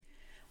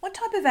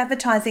type of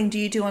advertising do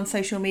you do on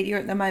social media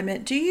at the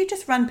moment? Do you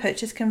just run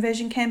purchase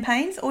conversion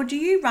campaigns, or do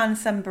you run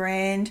some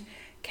brand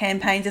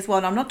campaigns as well?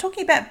 And I'm not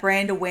talking about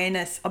brand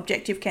awareness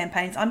objective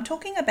campaigns. I'm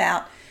talking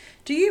about,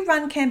 do you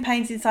run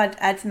campaigns inside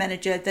Ads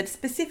Manager that are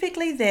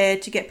specifically there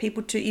to get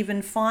people to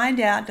even find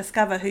out,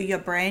 discover who your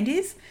brand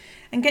is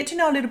and get to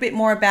know a little bit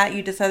more about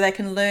you, just so they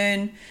can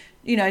learn,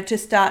 to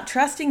start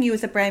trusting you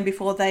as a brand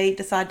before they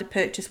decide to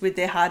purchase with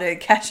their hard-earned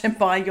cash and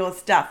buy your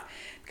stuff?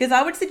 Because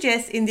I would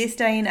suggest in this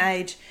day and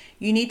age,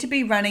 you need to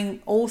be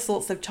running all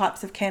sorts of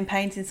types of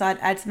campaigns inside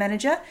Ads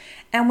Manager,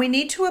 and we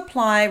need to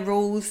apply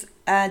rules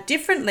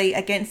differently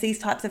against these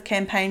types of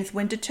campaigns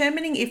when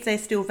determining if they're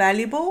still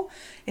valuable,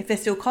 if they're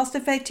still cost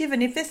effective,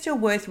 and if they're still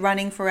worth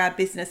running for our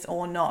business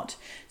or not.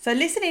 So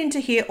listen in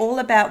to hear all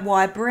about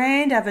why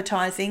brand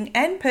advertising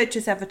and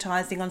purchase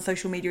advertising on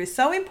social media is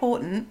so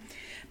important,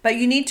 but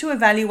you need to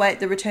evaluate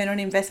the return on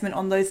investment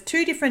on those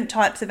two different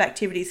types of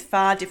activities,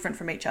 far different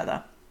from each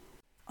other.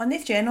 On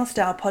this journal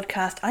style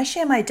podcast, I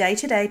share my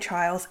day-to-day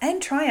trials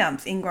and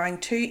triumphs in growing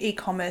 2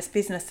 e-commerce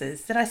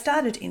businesses that I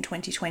started in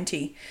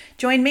 2020.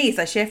 Join me as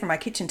I share from my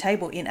kitchen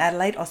table in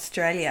Adelaide,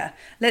 Australia.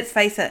 Let's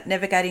face it,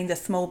 navigating the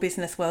small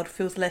business world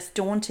feels less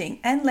daunting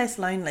and less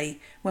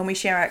lonely when we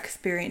share our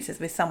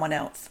experiences with someone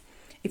else.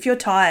 If you're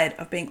tired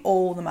of being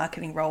all the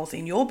marketing roles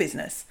in your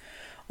business,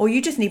 or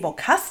you just need more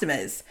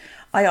customers,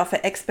 I offer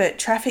expert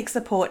traffic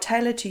support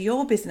tailored to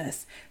your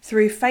business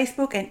through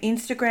Facebook and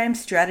Instagram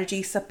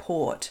strategy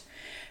support.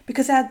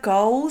 Because our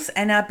goals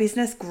and our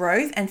business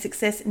growth and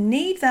success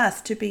needs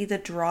us to be the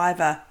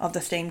driver of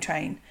the steam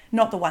train,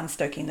 not the one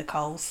stoking the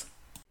coals.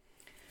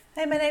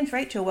 Hey, my name's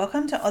Rachel.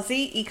 Welcome to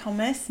Aussie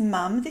E-commerce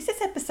Mum. This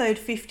is episode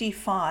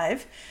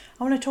 55.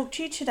 I want to talk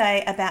to you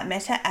today about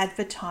meta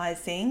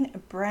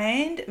advertising,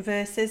 brand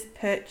versus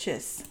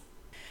purchase.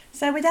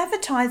 So with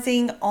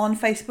advertising on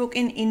Facebook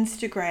and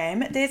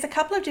Instagram, there's a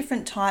couple of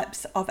different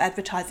types of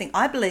advertising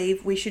I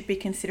believe we should be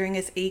considering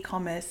as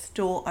e-commerce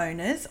store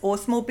owners or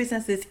small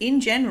businesses in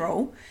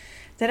general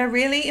that are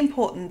really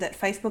important, that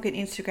Facebook and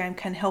Instagram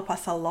can help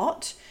us a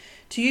lot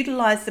to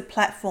utilize the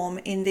platform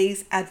in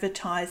these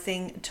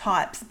advertising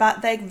types,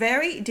 but they're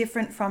very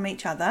different from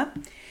each other,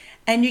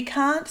 and you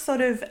can't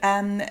sort of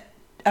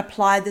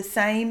apply the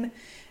same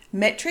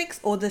metrics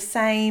or the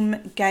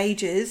same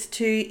gauges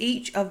to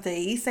each of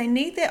these. They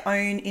need their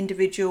own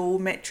individual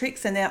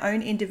metrics and their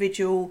own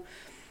individual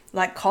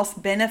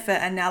cost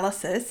benefit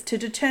analysis to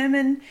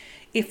determine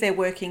if they're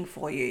working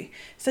for you.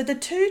 So the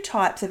two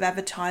types of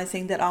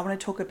advertising that I want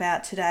to talk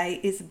about today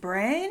is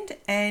brand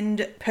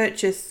and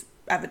purchase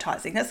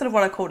advertising. That's sort of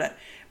what I called it.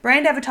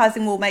 Brand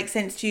advertising will make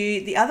sense to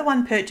you. The other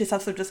one, purchase,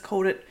 I've sort of just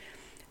called it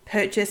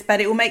purchase,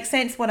 but it will make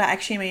sense what I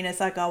actually mean as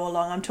I go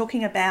along. I'm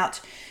talking about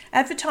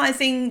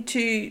advertising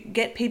to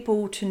get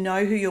people to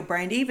know who your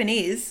brand even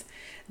is,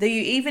 that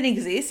you even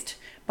exist,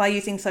 by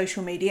using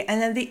social media.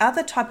 And then the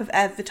other type of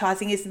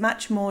advertising is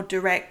much more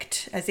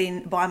direct, as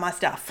in buy my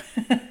stuff.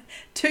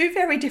 Two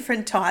very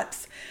different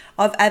types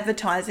of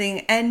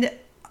advertising, and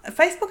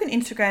Facebook and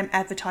Instagram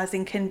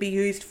advertising can be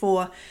used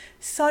for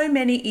so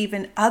many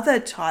even other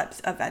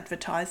types of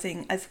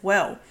advertising as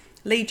well.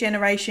 Lead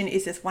generation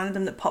is just one of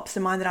them that pops to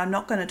mind that I'm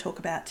not going to talk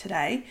about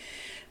today.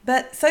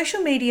 But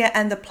social media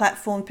and the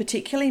platform,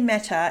 particularly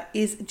Meta,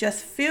 is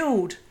just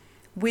filled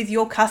with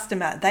your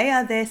customer. They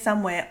are there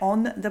somewhere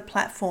on the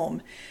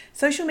platform.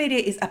 Social media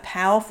is a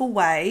powerful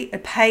way,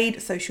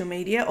 paid social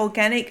media,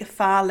 organic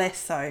far less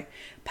so.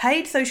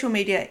 Paid social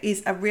media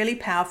is a really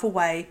powerful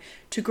way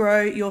to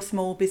grow your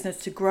small business,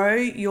 to grow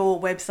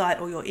your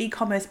website or your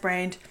e-commerce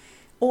brand,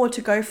 or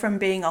to go from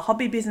being a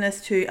hobby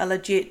business to a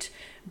legit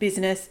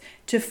business,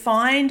 to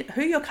find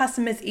who your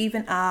customers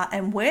even are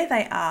and where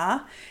they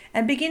are,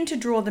 and begin to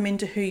draw them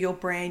into who your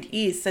brand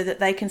is so that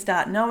they can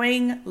start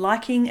knowing,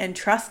 liking, and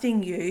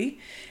trusting you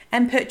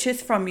and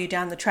purchase from you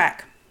down the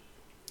track.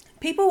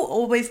 People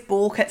always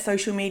balk at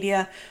social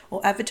media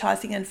or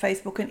advertising on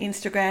Facebook and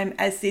Instagram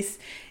as this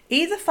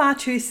either far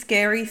too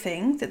scary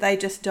thing that they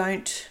just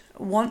don't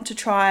want to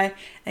try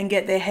and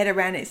get their head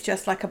around. It's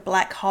just like a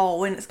black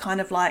hole, and it's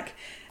kind of like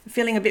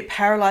feeling a bit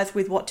paralyzed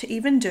with what to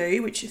even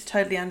do, which is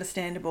totally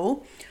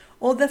understandable.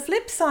 Or the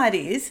flip side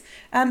is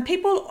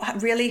people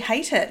really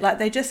hate it. Like,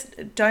 they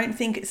just don't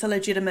think it's a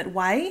legitimate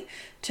way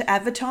to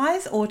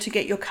advertise or to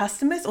get your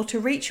customers or to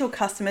reach your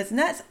customers. And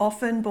that's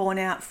often borne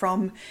out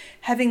from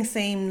having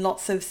seen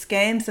lots of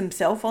scams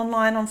themselves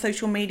online on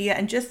social media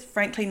and just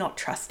frankly not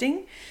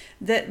trusting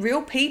that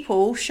real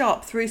people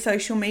shop through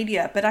social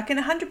media. But I can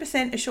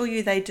 100% assure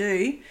you they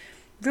do.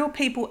 Real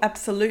people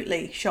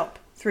absolutely shop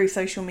through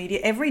social media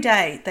every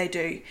day. They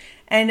do.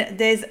 And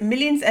there's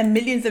millions and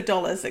millions of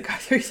dollars that go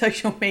through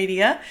social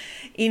media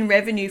in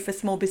revenue for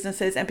small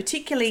businesses, and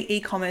particularly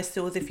e-commerce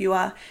stores. If you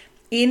are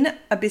in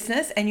a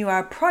business and you are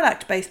a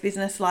product-based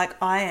business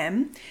like I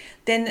am,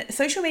 then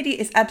social media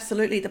is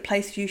absolutely the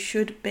place you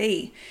should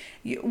be.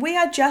 We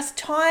are just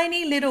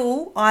tiny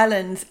little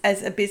islands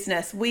as a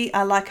business. We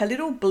are like a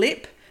little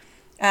blip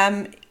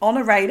on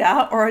a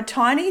radar or a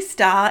tiny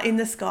star in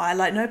the sky.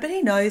 Like,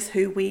 nobody knows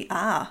who we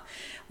are.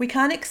 We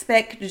can't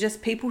expect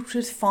just people to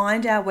just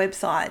find our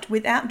website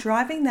without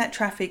driving that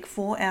traffic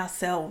for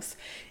ourselves.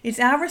 It's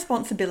our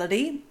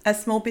responsibility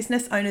as small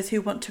business owners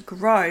who want to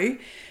grow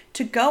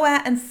to go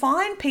out and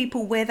find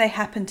people where they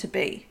happen to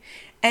be.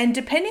 And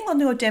depending on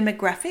your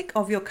demographic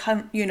of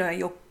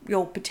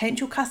your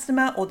potential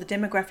customer or the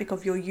demographic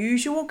of your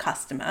usual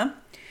customer,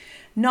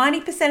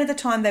 90% of the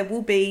time they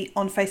will be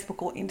on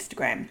Facebook or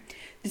Instagram.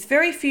 There's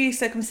very few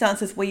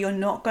circumstances where you're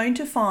not going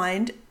to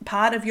find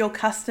part of your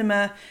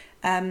customer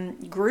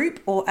group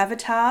or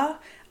avatar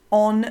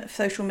on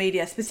social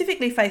media,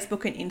 specifically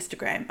Facebook and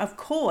Instagram. Of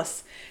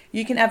course,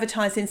 you can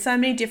advertise in so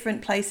many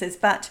different places,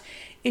 but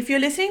if you're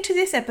listening to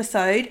this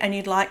episode and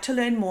you'd like to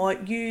learn more,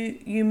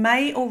 you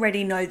may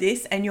already know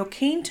this and you're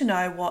keen to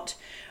know what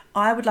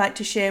I would like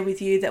to share with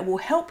you that will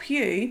help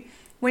you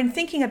when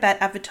thinking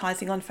about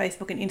advertising on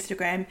Facebook and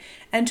Instagram,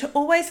 and to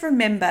always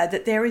remember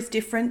that there is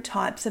different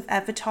types of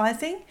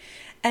advertising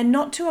and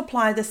not to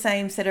apply the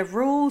same set of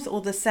rules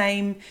or the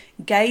same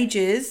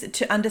gauges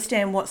to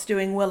understand what's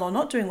doing well or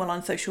not doing well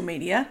on social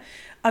media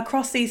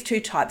across these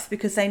two types,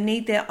 because they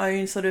need their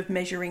own sort of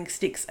measuring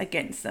sticks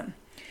against them.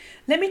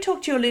 Let me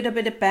talk to you a little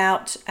bit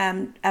about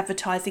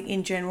advertising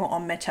in general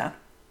on Meta.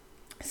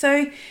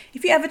 So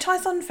if you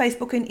advertise on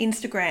Facebook and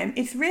Instagram,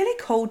 it's really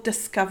called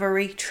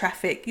discovery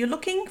traffic. You're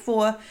looking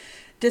for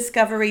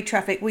discovery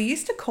traffic. We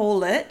used to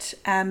call it,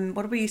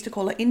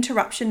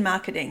 interruption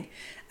marketing.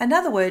 In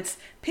other words,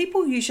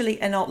 people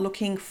usually are not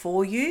looking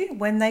for you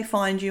when they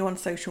find you on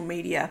social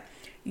media.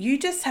 You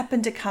just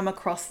happen to come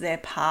across their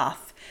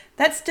path.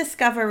 That's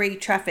discovery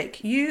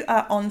traffic. You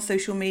are on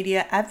social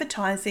media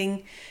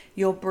advertising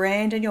your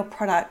brand and your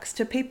products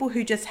to people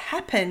who just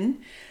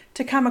happen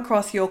to come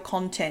across your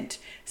content.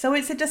 So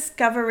it's a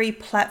discovery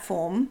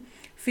platform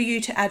for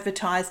you to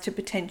advertise to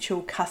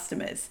potential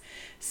customers.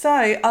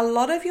 So a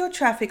lot of your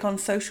traffic on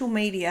social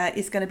media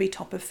is going to be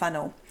top of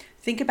funnel.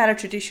 Think about a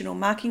traditional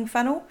marketing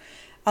funnel.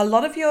 A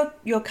lot of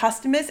your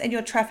customers and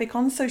your traffic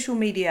on social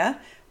media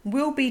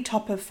will be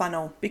top of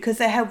funnel because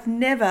they have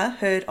never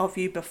heard of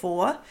you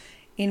before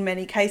in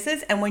many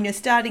cases. And when you're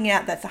starting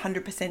out, that's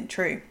 100%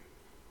 true.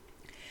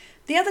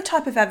 The other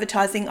type of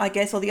advertising, I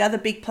guess, or the other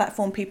big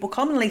platform people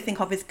commonly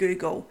think of is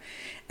Google.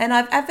 And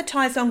I've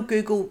advertised on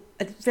Google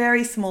a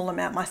very small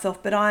amount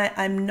myself, but I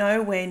am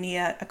nowhere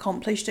near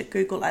accomplished at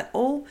Google at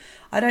all.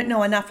 I don't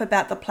know enough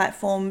about the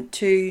platform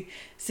to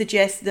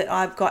suggest that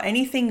I've got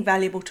anything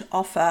valuable to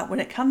offer when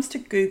it comes to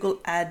Google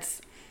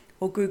Ads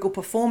or Google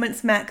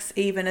Performance Max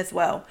even as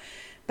well.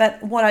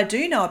 But what I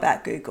do know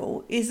about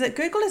Google is that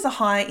Google is a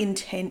high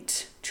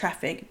intent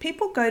traffic.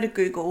 People go to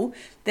Google,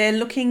 they're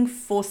looking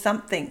for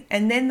something,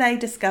 and then they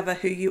discover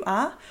who you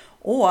are.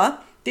 Or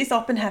this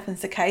often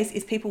happens the case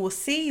is people will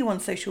see you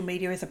on social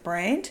media as a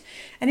brand,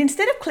 and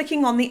instead of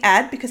clicking on the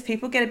ad, because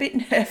people get a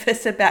bit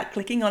nervous about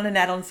clicking on an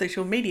ad on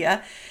social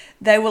media,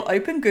 they will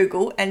open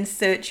Google and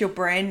search your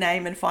brand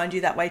name and find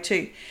you that way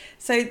too.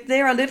 So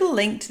they're a little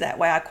linked that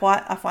way.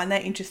 I find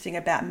that interesting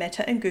about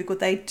Meta and Google.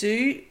 They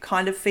do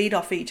kind of feed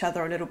off each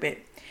other a little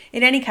bit.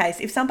 In any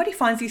case, if somebody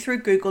finds you through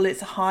Google,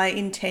 it's high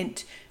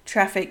intent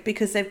traffic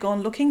because they've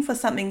gone looking for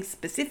something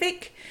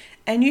specific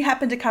and you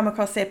happen to come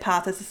across their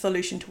path as a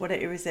solution to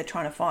whatever it is they're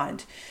trying to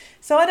find.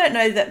 So I don't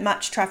know that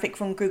much traffic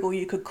from Google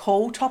you could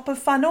call top of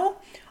funnel.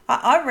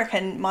 I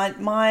reckon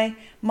my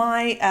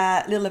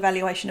little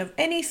evaluation of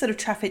any sort of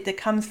traffic that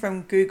comes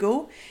from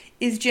Google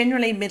is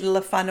generally middle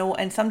of funnel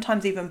and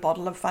sometimes even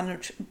bottom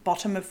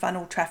of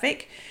funnel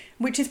traffic,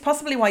 which is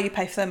possibly why you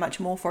pay so much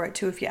more for it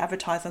too if you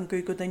advertise on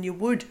Google than you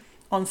would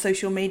on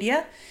social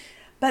media.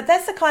 But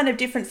that's the kind of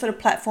different sort of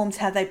platforms,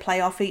 how they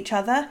play off each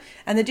other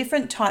and the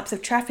different types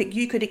of traffic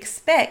you could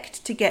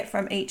expect to get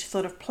from each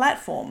sort of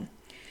platform.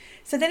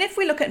 So then if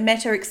we look at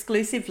Meta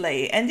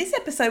exclusively, and this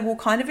episode will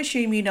kind of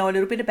assume you know a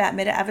little bit about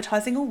Meta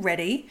advertising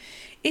already.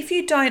 If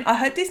you don't, I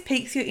hope this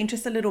piques your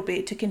interest a little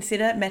bit to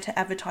consider Meta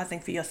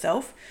advertising for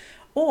yourself,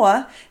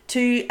 or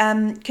to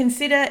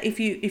consider if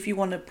you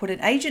want to put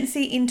an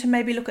agency in to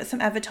maybe look at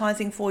some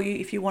advertising for you,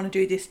 if you want to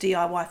do this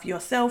DIY for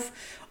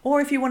yourself,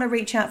 or if you want to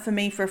reach out for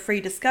me for a free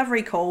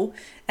discovery call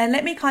and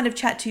let me kind of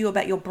chat to you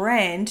about your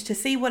brand to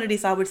see what it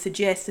is I would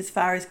suggest as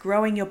far as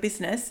growing your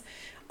business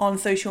on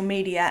social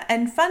media.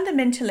 And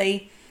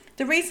fundamentally,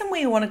 the reason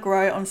we want to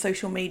grow on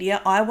social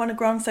media, I want to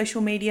grow on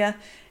social media,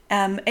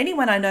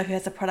 anyone I know who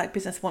has a product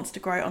business wants to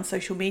grow on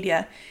social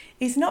media,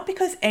 is not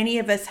because any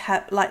of us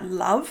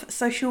love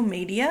social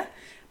media.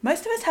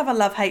 Most of us have a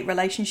love-hate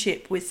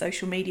relationship with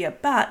social media,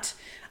 but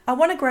I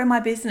want to grow my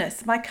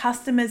business. My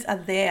customers are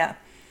there.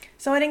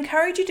 So I'd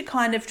encourage you to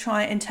kind of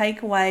try and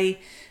take away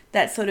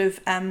that sort of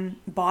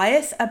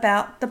bias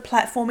about the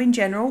platform in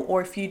general,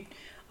 or if you,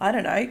 I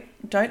don't know,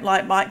 don't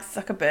like Mike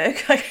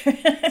Zuckerberg,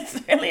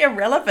 it's really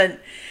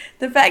irrelevant.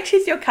 The fact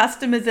is your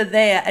customers are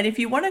there. And if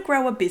you want to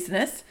grow a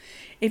business,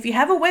 if you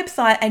have a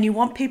website and you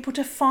want people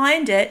to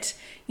find it,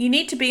 you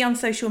need to be on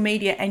social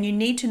media and you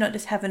need to not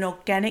just have an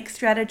organic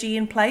strategy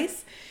in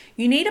place.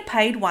 You need a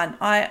paid one.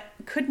 I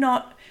could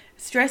not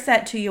stress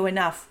that to you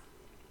enough.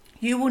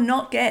 You will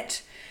not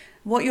get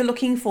what you're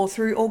looking for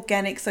through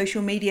organic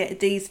social media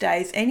these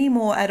days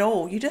anymore at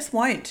all. You just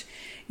won't.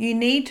 You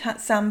need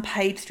some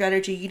paid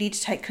strategy. You need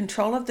to take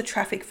control of the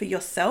traffic for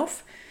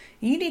yourself.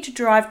 You need to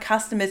drive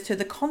customers to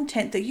the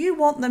content that you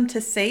want them to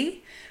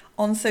see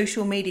on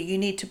social media. You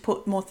need to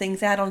put more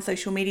things out on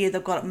social media.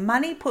 They've got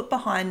money put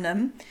behind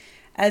them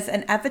as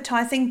an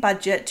advertising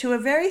budget to a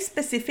very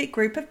specific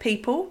group of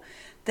people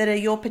that are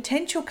your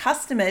potential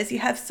customers. You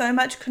have so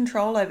much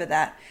control over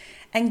that,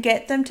 and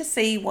get them to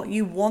see what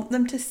you want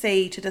them to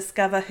see to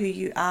discover who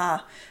you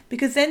are,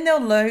 because then they'll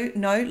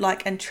know,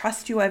 like, and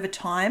trust you over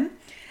time.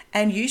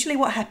 And usually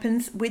what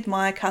happens with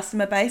my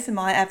customer base and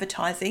my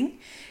advertising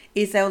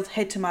is they'll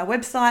head to my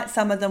website.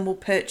 Some of them will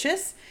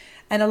purchase,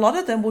 and a lot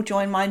of them will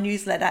join my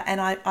newsletter, and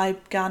I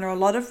garner a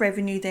lot of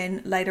revenue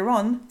then later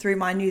on through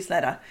my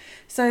newsletter.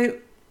 So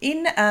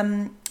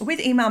with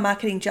email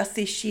marketing just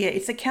this year,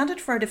 it's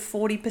accounted for over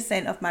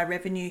 40% of my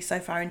revenue so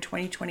far in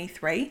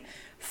 2023.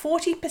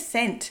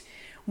 40%,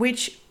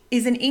 which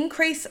is an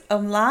increase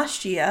of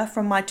last year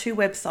from my 2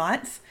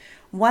 websites.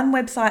 One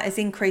website has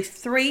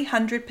increased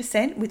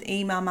 300% with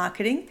email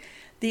marketing.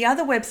 The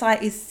other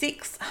website is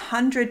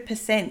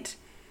 600%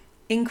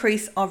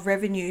 increase of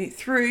revenue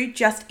through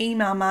just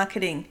email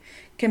marketing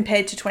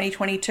compared to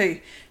 2022.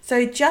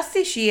 So just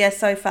this year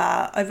so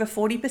far, over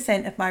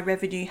 40% of my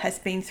revenue has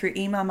been through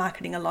email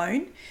marketing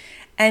alone.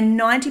 And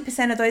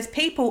 90% of those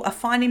people are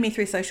finding me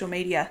through social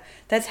media.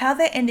 That's how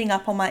they're ending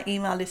up on my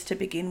email list to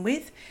begin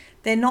with.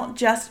 They're not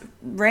just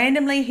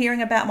randomly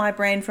hearing about my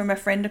brand from a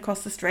friend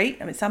across the street.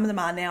 I mean, some of them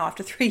are now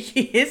after 3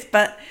 years,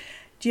 but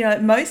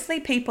mostly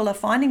people are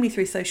finding me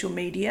through social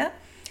media,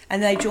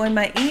 and they join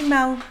my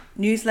email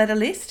newsletter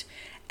list.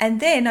 And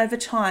then over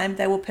time,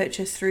 they will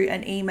purchase through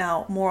an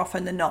email more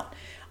often than not.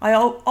 I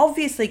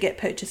obviously get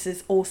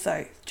purchases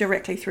also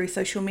directly through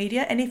social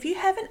media. And if you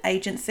have an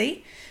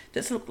agency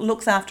that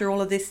looks after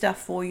all of this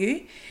stuff for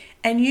you,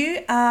 and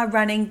you are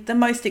running the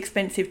most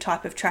expensive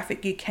type of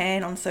traffic you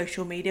can on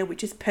social media,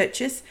 which is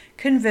purchase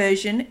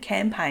conversion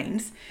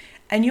campaigns,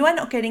 and you are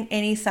not getting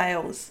any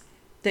sales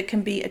that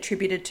can be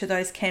attributed to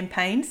those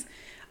campaigns,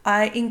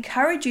 I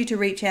encourage you to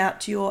reach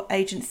out to your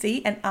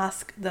agency and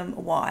ask them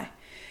why.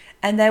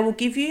 And they will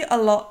give you a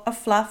lot of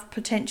fluff,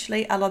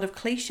 potentially a lot of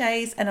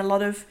cliches and a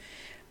lot of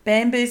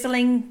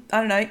bamboozling,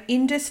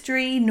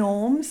 industry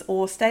norms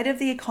or state of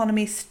the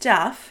economy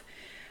stuff.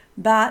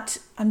 But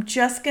I'm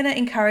just going to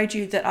encourage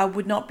you that I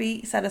would not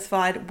be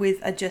satisfied with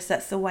a just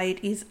that's the way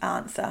it is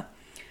answer.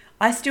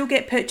 I still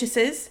get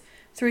purchases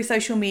through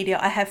social media.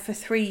 I have for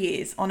 3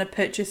 years on a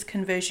purchase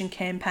conversion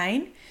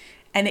campaign,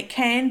 and it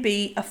can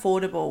be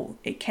affordable.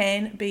 It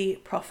can be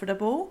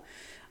profitable.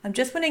 I'm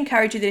just going to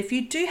encourage you that if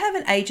you do have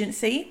an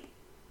agency,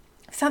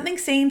 something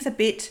seems a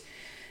bit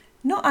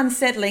not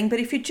unsettling, but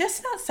if you're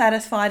just not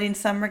satisfied in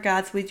some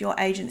regards with your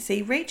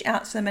agency, reach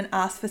out to them and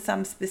ask for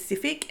some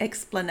specific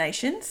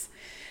explanations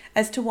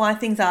as to why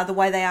things are the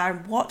way they are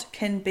and what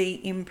can be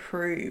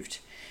improved.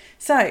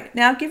 So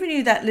now I've given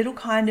you that little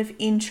kind of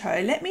intro.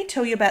 Let me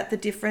tell you about the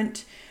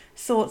different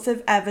sorts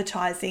of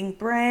advertising,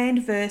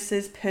 brand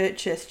versus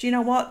purchase. Do you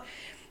know what?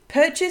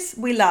 Purchase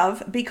we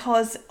love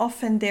because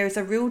often there is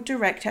a real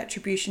direct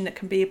attribution that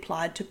can be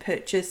applied to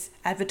purchase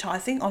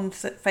advertising on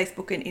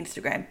Facebook and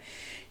Instagram.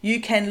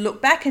 You can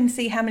look back and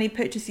see how many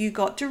purchases you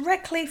got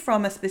directly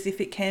from a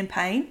specific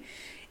campaign.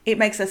 It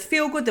makes us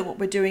feel good that what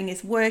we're doing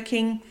is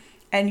working.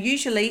 And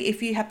usually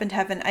if you happen to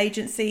have an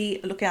agency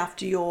look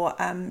after your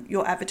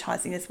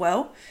advertising as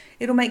well,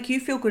 it'll make you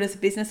feel good as a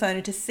business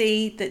owner to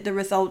see that the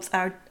results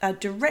are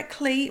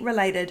directly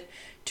related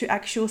to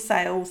actual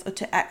sales or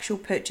to actual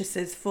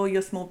purchases for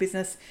your small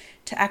business,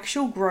 to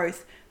actual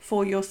growth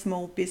for your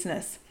small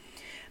business.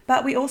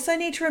 But we also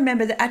need to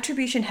remember that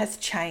attribution has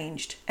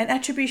changed, and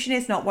attribution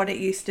is not what it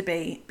used to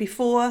be.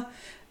 Before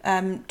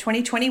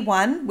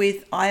 2021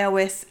 with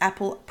iOS,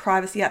 Apple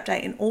privacy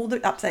update and all the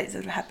updates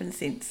that have happened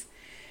since.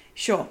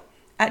 Sure,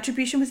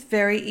 attribution was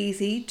very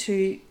easy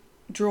to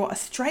draw a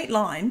straight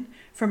line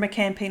from a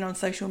campaign on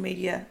social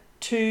media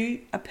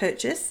to a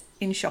purchase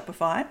in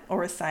Shopify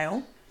or a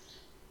sale.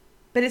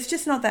 But it's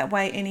just not that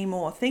way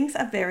anymore. Things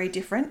are very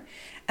different.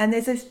 And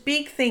there's this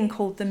big thing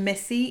called the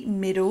messy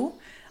middle.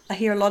 I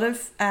hear a lot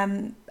of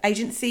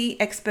agency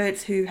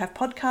experts who have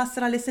podcasts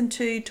that I listen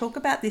to talk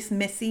about this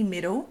messy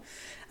middle.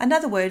 In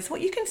other words,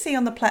 what you can see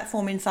on the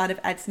platform inside of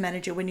Ads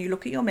Manager when you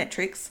look at your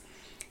metrics,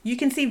 you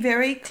can see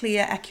very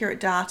clear, accurate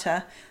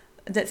data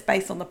that's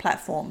based on the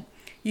platform.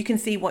 You can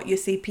see what your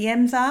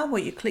CPMs are,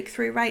 what your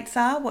click-through rates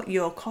are, what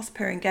your cost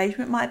per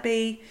engagement might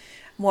be,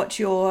 what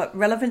your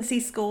relevancy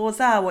scores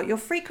are, what your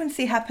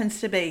frequency happens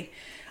to be.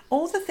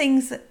 All the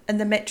things and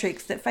the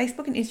metrics that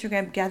Facebook and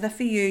Instagram gather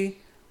for you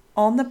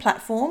on the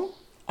platform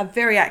are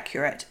very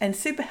accurate and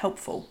super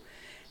helpful.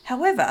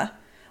 However,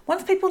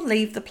 once people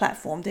leave the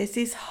platform, there's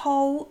this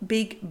whole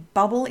big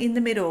bubble in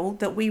the middle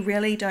that we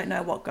really don't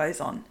know what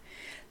goes on.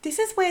 This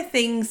is where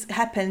things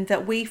happen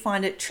that we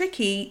find it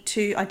tricky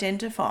to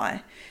identify,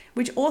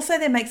 which also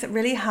then makes it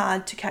really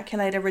hard to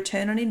calculate a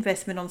return on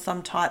investment on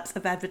some types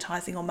of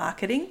advertising or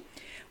marketing.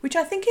 which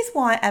I think is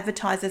why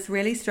advertisers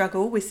really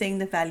struggle with seeing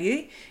the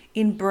value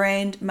in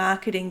brand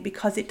marketing,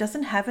 because it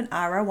doesn't have an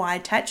ROI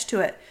attached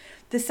to it.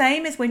 The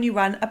same as when you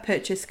run a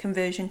purchase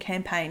conversion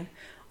campaign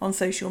on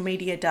social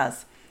media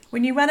does.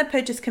 When you run a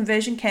purchase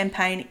conversion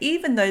campaign,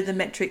 even though the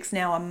metrics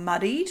now are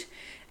muddied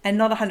and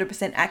not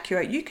 100%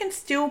 accurate, you can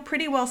still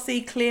pretty well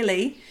see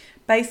clearly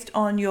based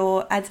on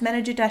your ads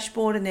manager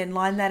dashboard, and then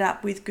line that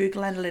up with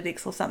Google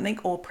Analytics or something,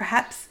 or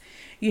perhaps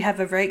you have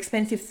a very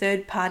expensive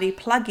third-party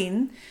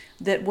plugin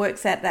that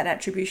works out that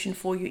attribution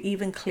for you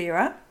even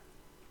clearer.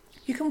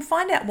 You can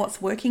find out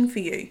what's working for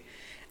you,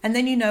 and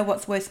then you know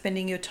what's worth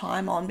spending your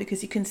time on,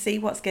 because you can see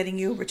what's getting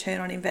you a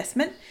return on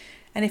investment,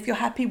 and if you're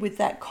happy with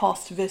that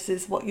cost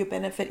versus what your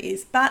benefit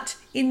is. But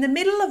in the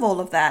middle of all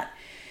of that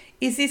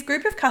is this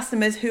group of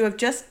customers who have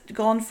just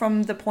gone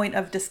from the point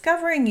of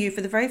discovering you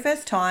for the very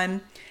first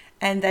time,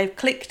 and they've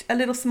clicked a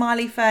little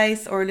smiley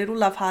face or a little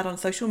love heart on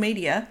social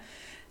media,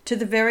 to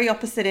the very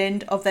opposite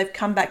end of they've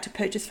come back to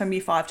purchase from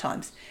you 5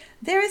 times.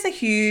 There is a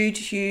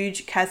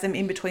huge chasm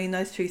in between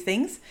those two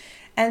things.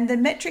 And the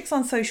metrics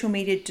on social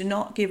media do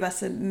not give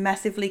us a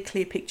massively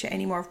clear picture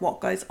anymore of what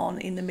goes on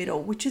in the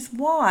middle, which is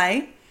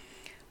why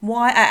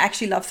I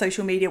actually love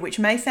social media, which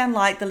may sound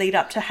like the lead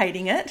up to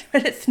hating it,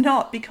 but it's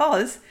not,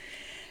 because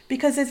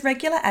as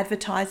regular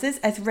advertisers,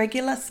 as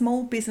regular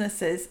small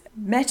businesses,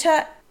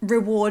 Meta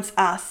rewards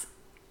us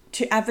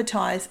to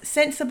advertise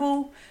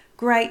sensible,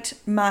 great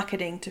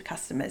marketing to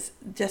customers.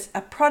 Just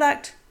a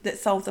product that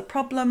solves a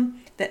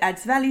problem, that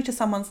adds value to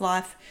someone's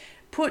life,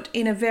 put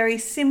in a very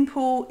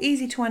simple,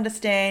 easy to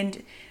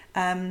understand,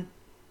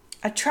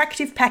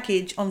 attractive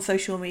package on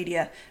social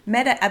media.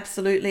 Meta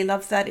absolutely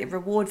loves that. It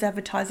rewards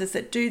advertisers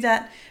that do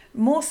that,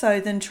 more so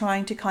than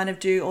trying to kind of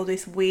do all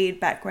this weird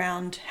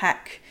background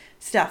hack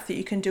stuff that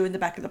you can do in the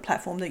back of the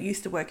platform that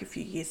used to work a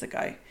few years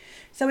ago.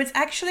 So it's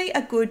actually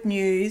a good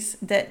news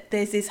that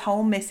there's this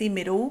whole messy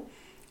middle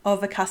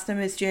of a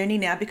customer's journey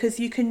now, because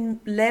you can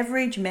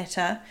leverage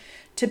Meta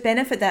to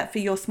benefit that for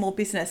your small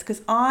business.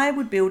 Because I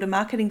would build a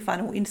marketing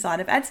funnel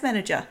inside of Ads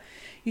Manager.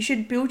 You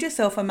should build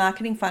yourself a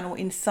marketing funnel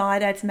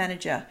inside Ads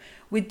Manager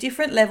with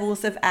different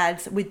levels of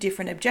ads with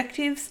different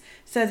objectives,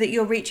 so that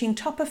you're reaching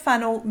top of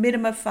funnel,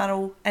 middle of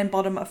funnel, and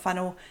bottom of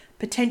funnel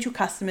potential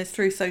customers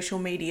through social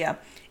media.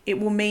 It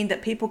will mean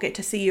that people get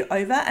to see you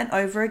over and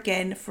over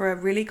again for a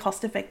really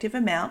cost-effective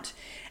amount.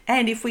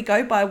 And if we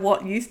go by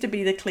what used to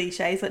be the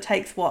cliches, it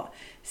takes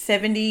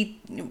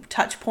 70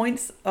 touch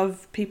points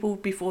of people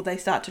before they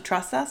start to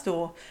trust us,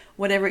 or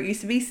whatever it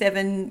used to be,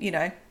 7,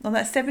 on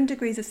that 7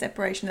 degrees of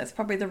separation. That's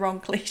probably the wrong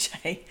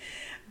cliche.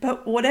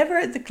 But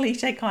whatever the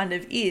cliche kind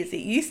of is,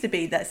 it used to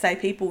be that, say,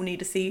 people need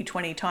to see you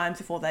 20 times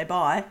before they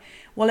buy.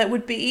 Well, it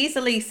would be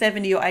easily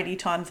 70 or 80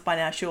 times by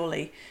now,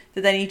 surely,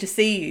 that they need to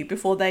see you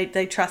before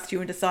they trust you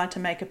and decide to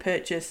make a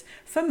purchase,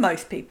 for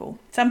most people.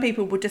 Some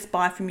people would just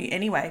buy from you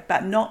anyway,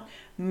 but not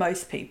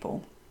most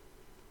people.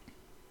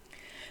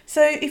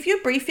 So if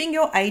you're briefing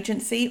your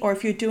agency, or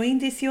if you're doing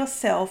this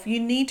yourself,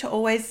 you need to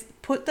always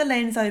put the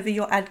lens over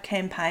your ad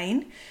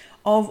campaign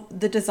of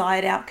the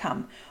desired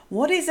outcome.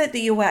 What is it that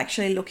you were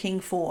actually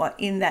looking for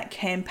in that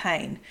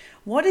campaign?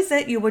 What is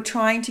it you were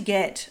trying to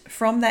get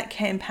from that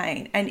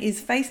campaign? And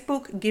is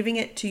Facebook giving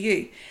it to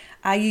you?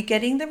 Are you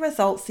getting the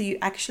results that you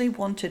actually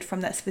wanted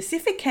from that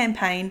specific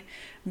campaign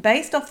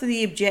based off of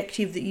the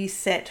objective that you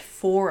set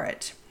for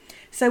it?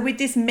 So with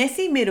this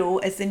messy middle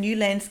as the new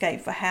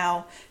landscape for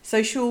how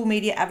social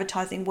media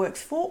advertising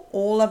works for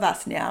all of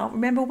us now,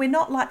 remember, we're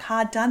not like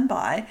hard done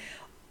by.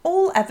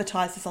 All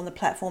advertisers on the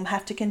platform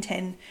have to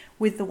contend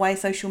with the way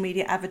social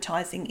media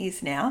advertising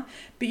is now,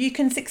 but you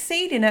can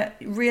succeed in it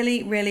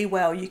really, really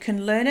well. You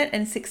can learn it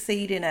and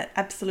succeed in it.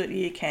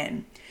 Absolutely you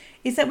can.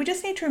 Is that we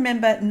just need to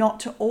remember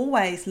not to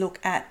always look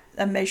at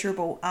a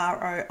measurable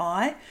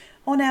ROI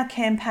on our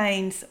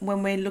campaigns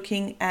when we're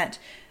looking at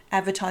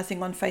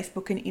advertising on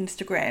Facebook and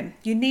Instagram.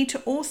 You need to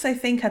also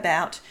think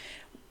about,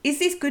 is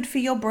this good for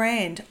your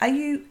brand? Are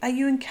you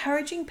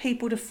encouraging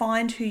people to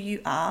find who you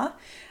are?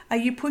 Are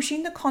you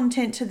pushing the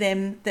content to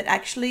them that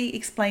actually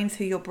explains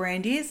who your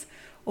brand is,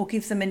 or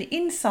gives them an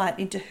insight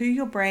into who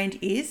your brand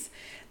is,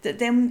 that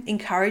then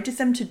encourages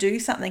them to do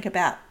something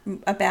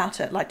about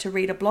it, like to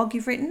read a blog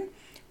you've written,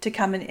 to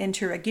come and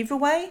enter a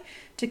giveaway,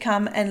 to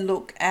come and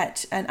look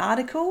at an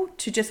article,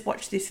 to just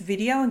watch this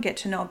video and get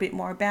to know a bit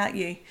more about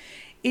you?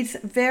 It's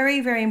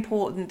very, very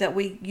important that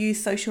we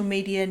use social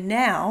media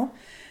now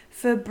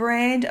for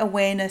brand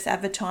awareness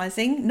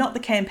advertising, not the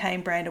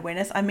campaign brand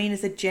awareness. I mean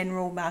as a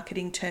general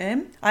marketing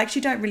term. I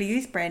actually don't really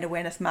use brand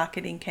awareness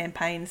marketing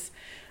campaigns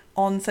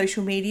on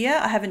social media.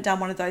 I haven't done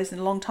one of those in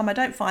a long time. I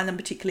don't find them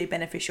particularly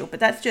beneficial, but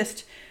that's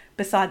just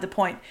beside the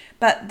point.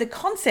 But the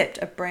concept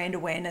of brand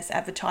awareness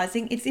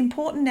advertising, it's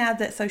important now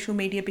that social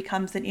media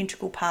becomes an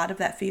integral part of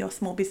that for your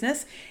small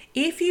business.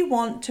 If you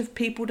want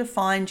people to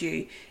find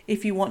you,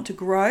 if you want to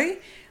grow,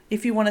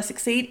 if you want to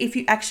succeed, if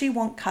you actually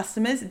want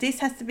customers, this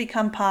has to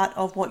become part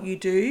of what you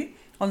do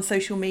on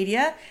social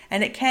media.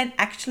 And it can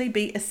actually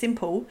be as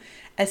simple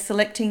as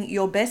selecting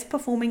your best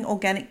performing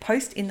organic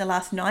post in the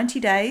last 90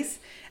 days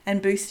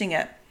and boosting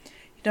it.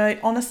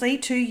 Honestly,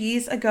 2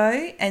 years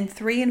ago and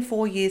 3 and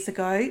 4 years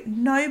ago,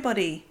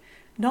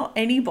 not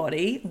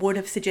anybody would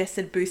have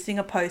suggested boosting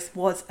a post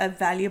was a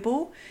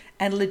valuable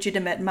and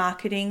legitimate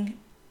marketing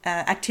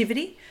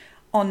activity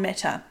on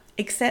Meta,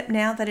 except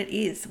now that it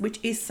is, which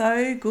is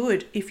so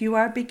good. If you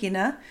are a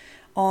beginner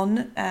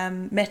on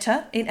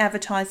Meta in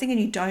advertising and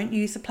you don't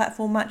use the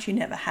platform much, you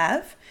never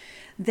have,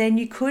 then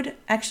you could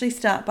actually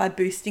start by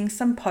boosting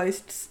some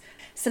posts.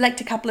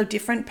 Select a couple of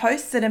different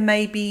posts that are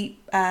maybe,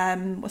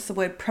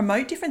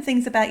 promote different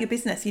things about your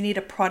business. You need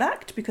a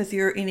product because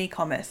you're in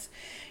e-commerce.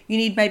 You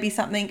need maybe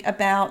something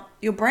about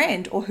your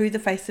brand or who the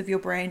face of your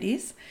brand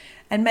is,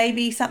 and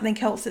maybe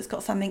something else that's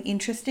got something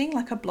interesting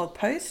like a blog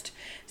post.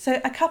 So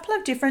a couple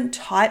of different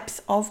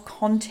types of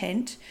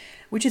content,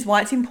 which is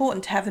why it's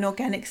important to have an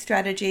organic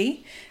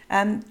strategy.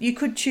 You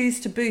could choose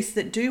to boost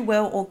that do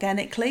well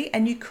organically,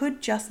 and you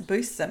could just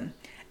boost them.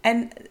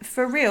 And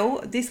for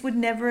real, this would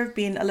never have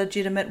been a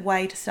legitimate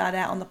way to start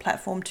out on the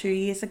platform 2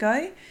 years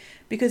ago,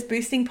 because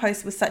boosting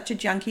posts was such a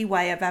junky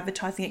way of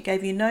advertising. It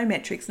gave you no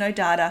metrics, no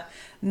data.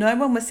 No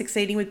one was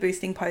succeeding with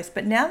boosting posts,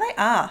 but now they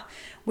are,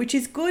 which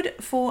is good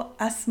for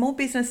us small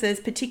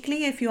businesses,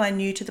 particularly if you are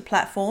new to the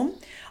platform.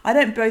 I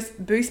don't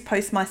boost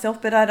posts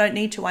myself, but I don't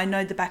need to. I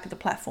know the back of the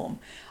platform.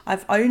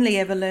 I've only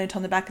ever learned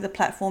on the back of the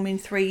platform in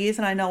 3 years,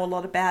 and I know a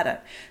lot about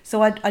it.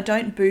 So I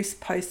don't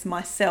boost posts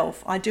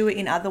myself. I do it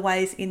in other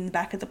ways in the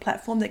back of the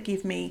platform that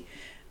give me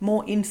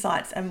more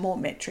insights and more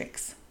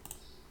metrics.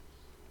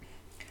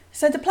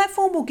 So the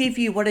platform will give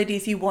you what it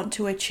is you want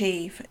to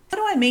achieve. What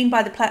do I mean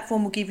by the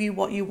platform will give you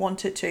what you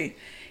want it to?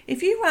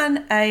 If you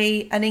run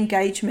an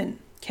engagement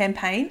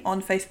campaign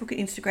on Facebook or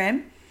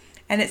Instagram,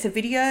 and it's a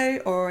video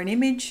or an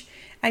image,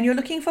 and you're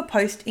looking for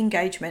post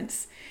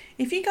engagements,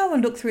 if you go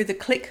and look through the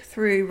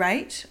click-through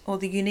rate or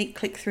the unique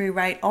click-through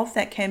rate of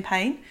that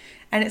campaign,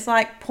 and it's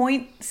like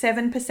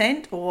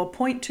 0.7% or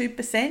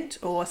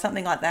 0.2% or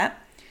something like that,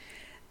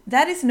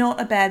 that is not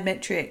a bad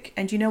metric.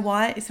 And you know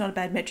why it's not a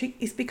bad metric?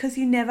 It's because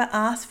you never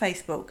asked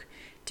Facebook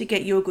to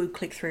get you a good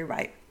click-through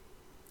rate.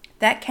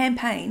 That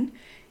campaign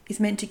is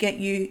meant to get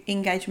you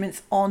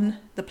engagements on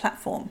the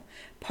platform,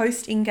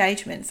 post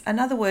engagements. In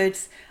other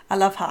words, a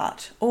love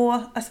heart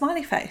or a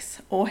smiley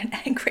face or an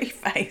angry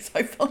face.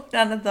 Hopefully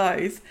none of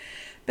those.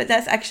 But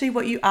that's actually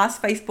what you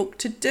ask Facebook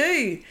to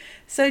do.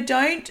 So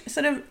don't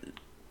sort of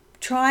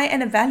try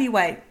and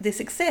evaluate the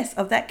success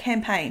of that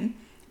campaign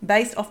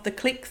based off the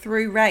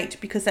click-through rate,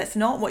 because that's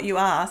not what you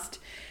asked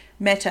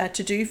Meta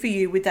to do for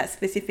you with that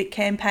specific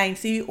campaign.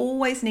 So you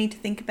always need to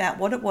think about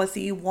what it was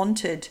that you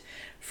wanted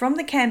from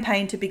the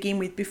campaign to begin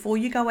with before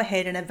you go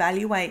ahead and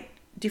evaluate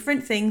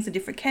different things and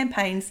different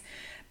campaigns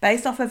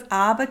based off of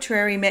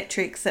arbitrary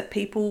metrics that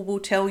people will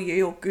tell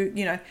you, or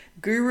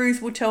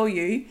gurus will tell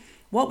you.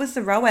 What was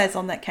the ROAS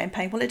on that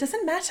campaign? Well, it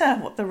doesn't matter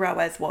what the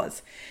ROAS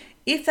was.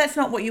 If that's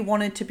not what you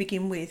wanted to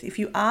begin with, if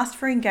you asked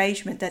for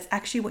engagement, that's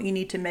actually what you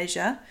need to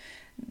measure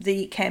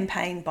the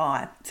campaign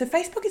by. So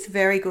Facebook is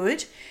very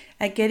good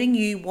at getting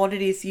you what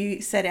it is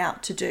you set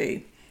out to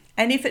do.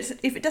 And if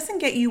it doesn't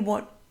get you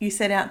what you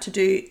set out to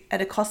do at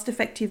a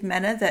cost-effective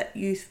manner that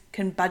you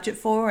can budget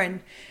for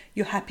and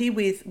you're happy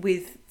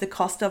with the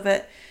cost of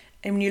it,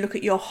 and when you look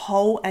at your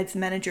whole ads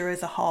manager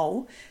as a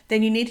whole,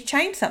 then you need to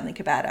change something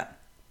about it.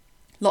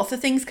 Lots of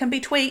things can be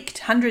tweaked.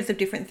 Hundreds of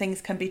different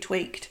things can be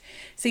tweaked.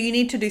 So you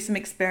need to do some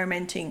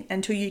experimenting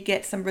until you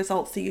get some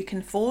results that you can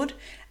afford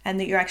and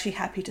that you're actually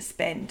happy to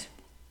spend.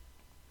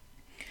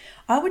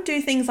 I would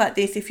do things like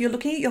this. If you're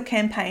looking at your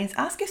campaigns,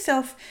 ask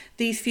yourself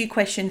these few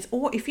questions,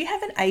 or if you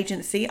have an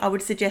agency, I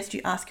would suggest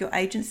you ask your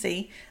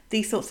agency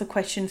these sorts of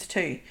questions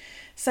too.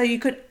 So you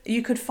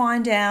could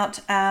find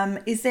out,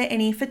 is there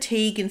any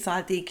fatigue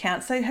inside the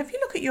account? So have you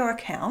look at your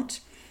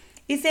account.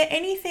 Is there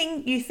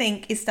anything you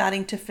think is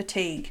starting to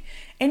fatigue?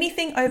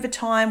 Anything over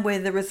time where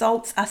the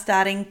results are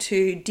starting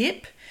to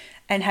dip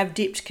and have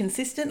dipped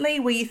consistently,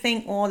 where you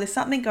think, oh, there's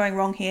something going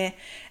wrong here?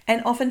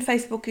 And often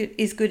Facebook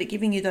is good at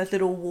giving you those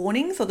little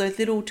warnings or those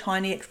little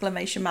tiny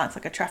exclamation marks,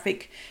 like a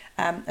traffic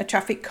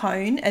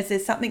cone, as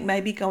there's something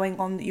maybe going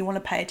on that you want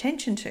to pay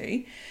attention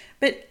to.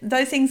 But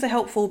those things are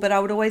helpful, but I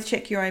would always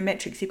check your own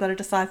metrics. You've got to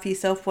decide for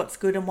yourself what's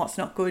good and what's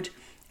not good,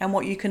 and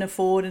what you can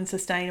afford and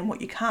sustain and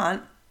what you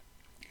can't.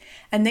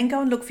 And then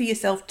go and look for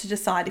yourself to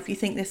decide if you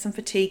think there's some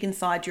fatigue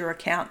inside your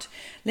account.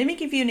 Let me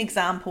give you an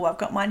example. I've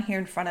got mine here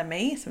in front of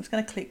me, so I'm just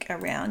going to click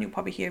around. You'll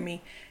probably hear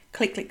me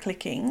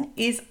clicking.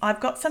 I've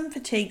got some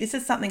fatigue. This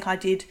is something I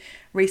did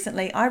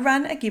recently. I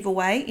run a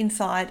giveaway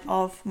inside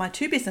of my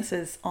two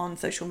businesses on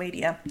social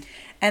media,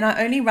 and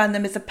I only run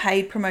them as a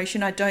paid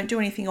promotion. I don't do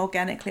anything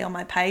organically on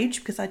my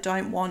page because I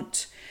don't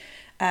want,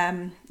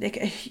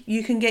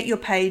 you can get your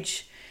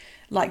page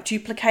like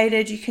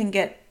duplicated.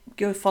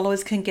 Your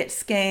followers can get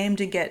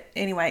scammed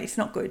anyway, it's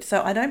not good.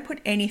 So I don't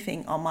put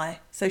anything on my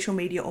social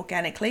media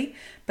organically,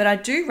 but I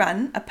do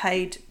run a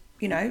paid,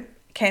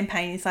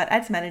 campaign inside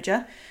Ads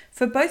Manager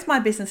for both my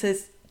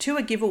businesses to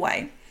a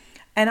giveaway.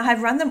 And I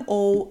have run them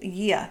all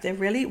year. They're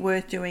really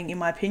worth doing, in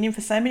my opinion,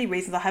 for so many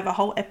reasons. I have a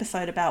whole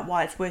episode about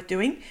why it's worth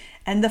doing.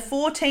 And the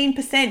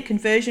 14%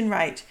 conversion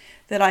rate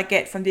that I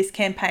get from this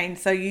campaign.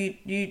 So you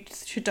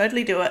should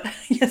totally do it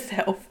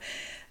yourself.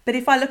 But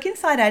if I look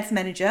inside Ads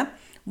Manager,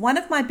 one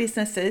of my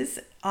businesses,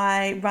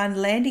 I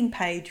run landing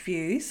page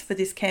views for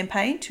this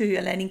campaign to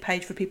a landing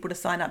page for people to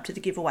sign up to the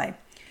giveaway.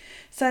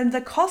 So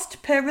the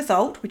cost per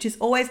result, which is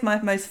always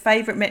my most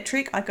favorite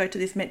metric, I go to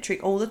this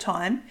metric all the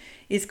time,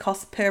 is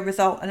cost per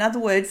result. In other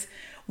words,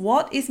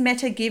 what is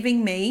Meta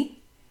giving me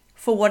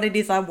for what it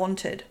is I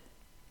wanted?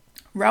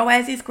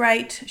 ROAS is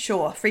great,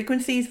 sure.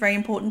 Frequency is very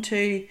important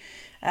too.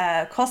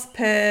 Cost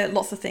per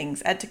lots of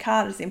things. Add to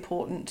cart is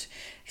important.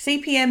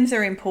 CPMs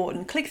are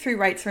important. Click-through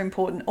rates are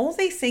important. All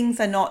these things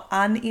are not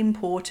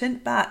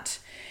unimportant, but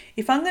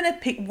if I'm going to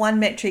pick one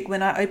metric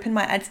when I open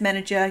my Ads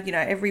Manager,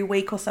 every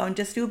week or so and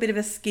just do a bit of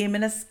a skim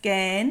and a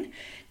scan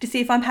to see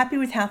if I'm happy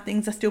with how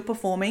things are still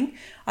performing,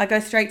 I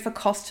go straight for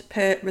cost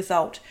per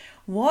result.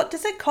 What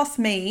does it cost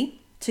me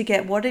to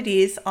get what it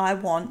is I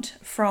want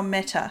from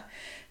Meta?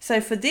 So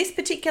for this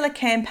particular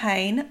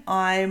campaign,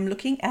 I'm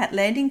looking at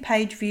landing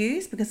page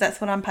views because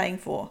that's what I'm paying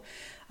for.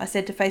 I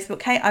said to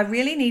Facebook, hey, I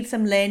really need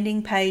some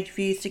landing page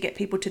views to get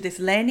people to this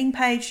landing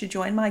page to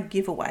join my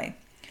giveaway.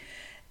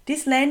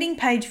 This landing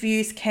page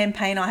views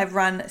campaign I have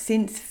run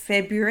since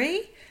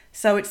February,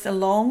 so it's a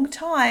long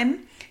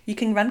time. You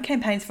can run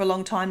campaigns for a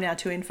long time now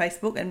too in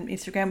Facebook and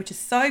Instagram, which is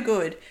so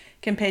good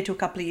compared to a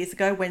couple of years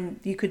ago when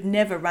you could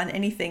never run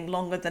anything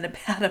longer than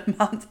about a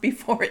month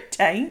before it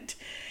tanked.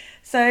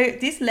 So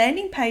this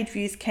landing page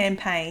views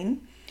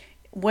campaign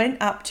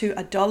went up to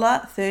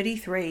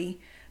 $1.33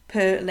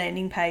 per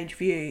landing page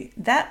view.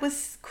 That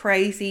was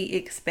crazy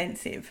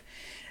expensive.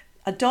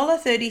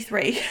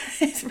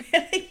 $1.33 is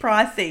really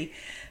pricey,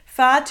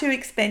 far too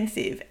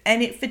expensive.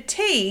 And it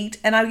fatigued,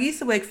 and I use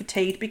the word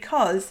fatigued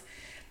because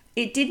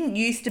it didn't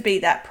used to be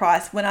that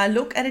price. When I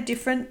look at a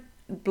different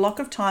block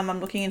of time, I'm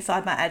looking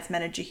inside my Ads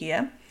Manager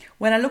here.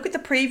 When I look at the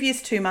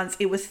previous 2 months,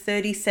 it was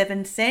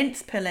 37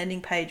 cents per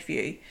landing page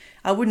view.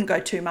 I wouldn't go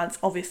 2 months,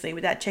 obviously,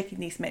 without checking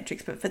these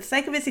metrics. But for the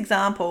sake of this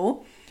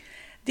example,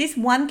 this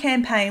one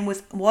campaign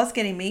was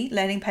getting me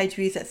landing page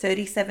views at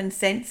 37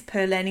 cents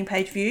per landing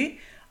page view.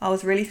 I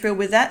was really thrilled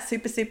with that.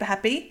 Super, super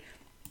happy.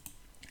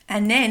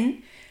 And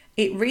then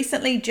it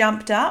recently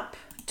jumped up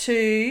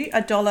to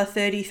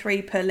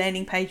 $1.33 per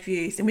landing page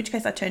views, in which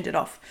case I turned it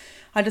off.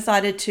 I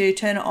decided to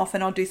turn it off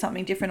and I'll do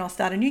something different. I'll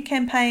start a new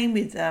campaign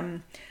with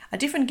a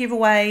different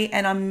giveaway,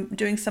 and I'm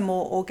doing some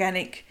more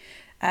organic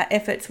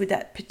efforts with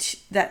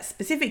that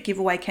specific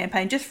giveaway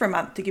campaign just for a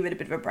month to give it a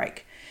bit of a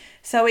break.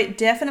 So it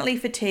definitely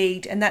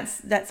fatigued, and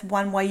that's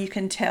one way you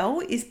can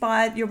tell is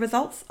by your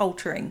results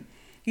altering.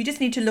 You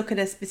just need to look at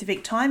a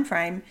specific time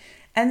frame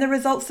and the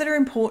results that are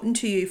important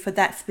to you for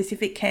that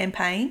specific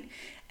campaign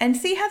and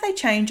see how they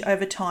change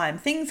over time.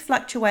 Things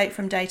fluctuate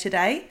from day to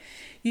day.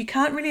 You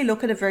can't really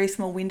look at a very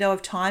small window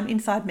of time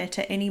inside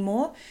Meta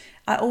anymore.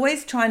 I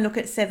always try and look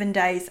at 7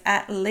 days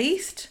at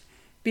least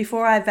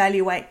before I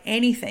evaluate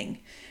anything.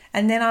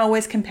 And then I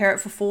always compare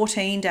it for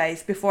 14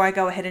 days before I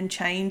go ahead and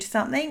change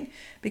something,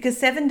 because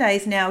 7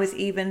 days now is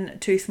even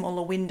too small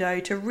a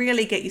window to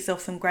really get yourself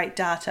some great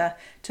data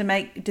to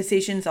make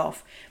decisions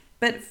off.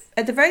 But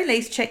at the very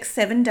least, check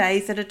 7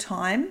 days at a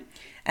time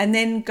and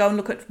then go and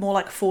look at more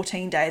like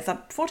 14 days.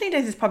 14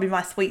 days is probably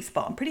my sweet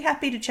spot. I'm pretty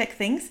happy to check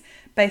things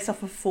based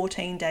off a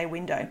 14-day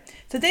window.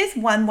 So there's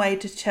one way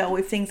to tell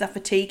if things are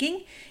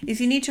fatiguing, is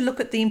you need to look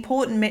at the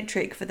important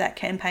metric for that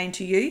campaign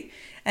to you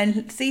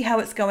and see how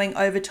it's going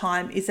over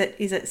time. Is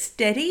it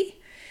steady?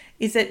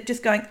 Is it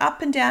just going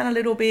up and down a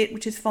little bit,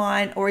 which is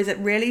fine? Or is it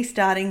really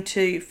starting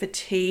to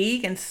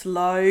fatigue and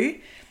slow,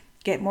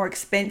 get more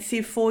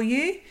expensive for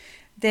you?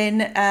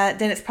 Then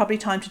it's probably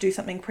time to do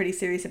something pretty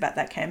serious about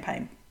that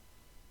campaign.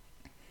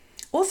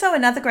 Also,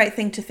 another great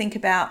thing to think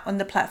about on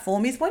the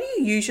platform is, what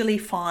do you usually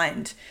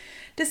find?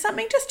 Does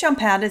something just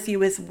jump out as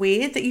you as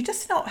weird that you're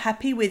just not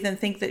happy with and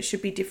think that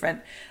should be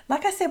different?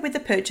 Like I said with the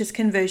purchase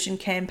conversion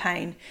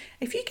campaign,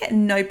 if you get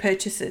no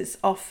purchases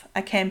off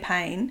a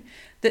campaign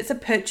that's a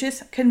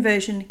purchase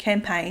conversion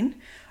campaign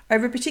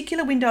over a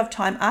particular window of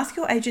time, ask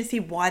your agency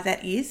why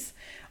that is,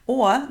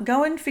 or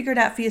go and figure it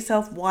out for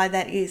yourself why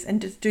that is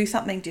and just do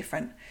something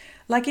different.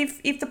 Like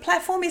if the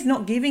platform is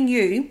not giving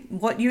you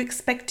what you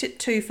expect it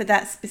to for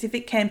that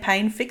specific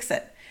campaign, fix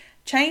it.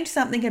 Change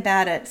something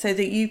about it so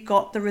that you've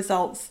got the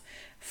results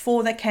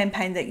for the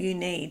campaign that you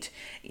need.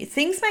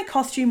 Things may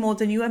cost you more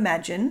than you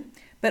imagine,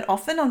 but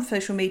often on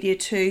social media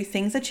too,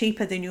 things are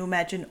cheaper than you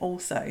imagine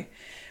also.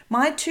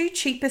 My 2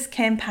 cheapest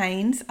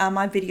campaigns are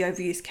my video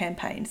views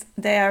campaigns.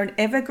 They are an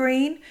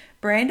evergreen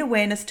brand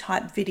awareness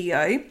type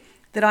video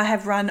that I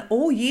have run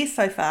all year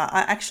so far.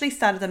 I actually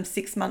started them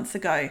 6 months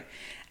ago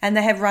and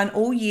they have run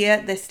all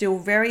year. They're still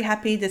very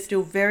happy. They're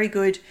still very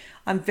good.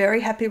 I'm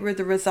very happy with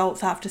the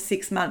results after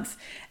 6 months.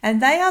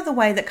 And they are the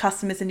way that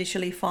customers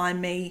initially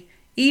find me,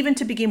 even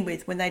to begin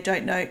with, when they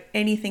don't know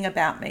anything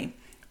about me.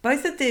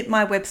 Both of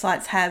my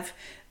websites have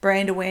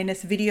brand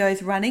awareness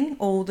videos running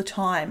all the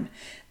time.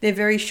 They're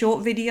very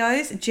short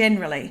videos,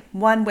 generally.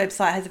 One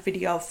website has a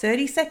video of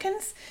 30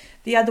 seconds.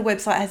 The other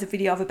website has a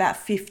video of about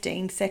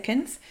 15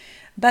 seconds.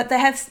 but they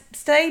have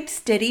stayed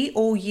steady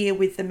all year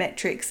with the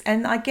metrics,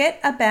 and I get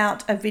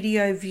about a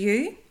video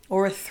view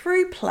or a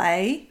through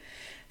play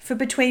for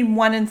between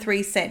 1 and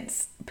 3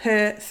 cents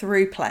per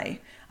through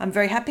play. I'm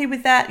very happy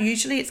with that.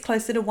 Usually it's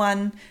closer to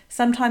 1,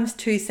 sometimes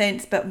 2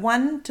 cents, but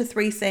 1 to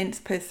 3 cents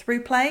per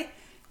through play,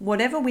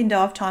 whatever window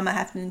of time I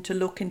happen to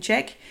look and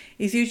check,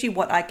 is usually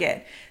what I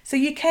get. So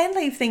you can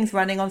leave things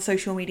running on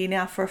social media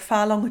now for a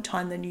far longer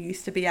time than you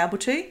used to be able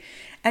to,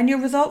 and your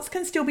results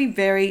can still be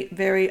very,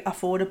 very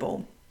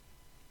affordable.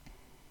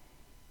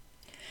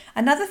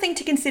 Another thing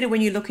to consider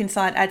when you look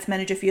inside Ads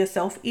Manager for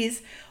yourself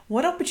is,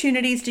 what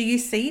opportunities do you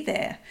see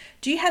there?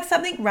 Do you have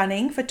something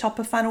running for top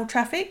of funnel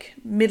traffic,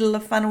 middle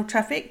of funnel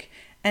traffic,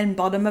 and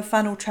bottom of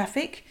funnel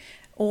traffic?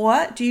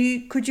 Or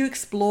could you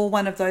explore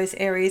one of those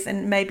areas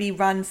and maybe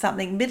run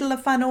something middle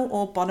of funnel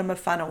or bottom of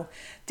funnel?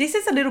 This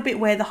is a little bit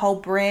where the whole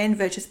brand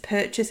versus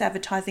purchase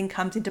advertising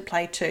comes into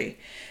play too.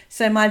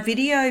 So my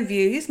video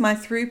views, my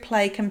through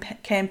play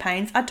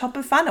campaigns are top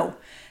of funnel.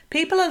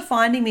 People are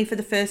finding me for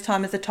the first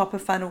time as a top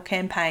of funnel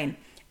campaign,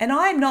 and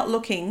I'm not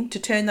looking to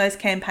turn those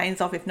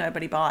campaigns off if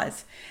nobody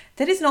buys.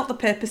 That is not the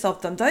purpose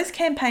of them. Those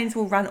campaigns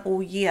will run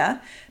all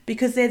year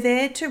because they're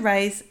there to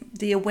raise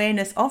the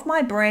awareness of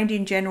my brand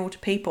in general to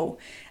people.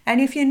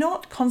 And if you're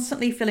not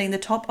constantly filling the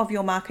top of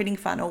your marketing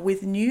funnel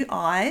with new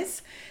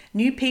eyes,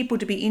 new people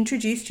to be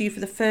introduced to you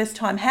for the first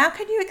time, how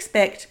can you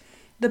expect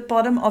the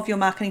bottom of your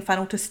marketing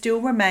funnel to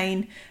still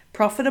remain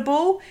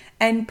profitable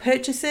and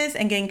purchases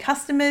and getting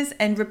customers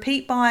and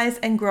repeat buys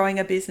and growing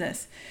a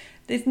business?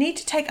 They need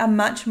to take a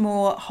much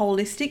more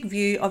holistic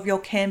view of your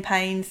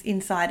campaigns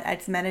inside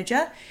Ads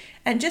Manager,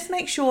 and just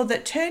make sure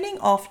that turning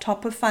off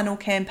top of funnel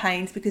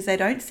campaigns because they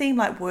don't seem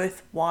like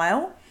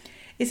worthwhile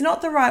is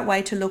not the right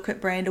way to look at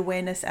brand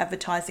awareness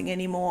advertising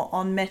anymore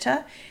on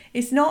Meta.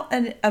 It's not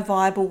a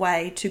viable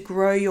way to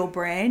grow your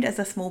brand as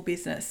a small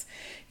business.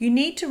 You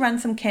need to run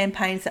some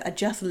campaigns that are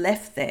just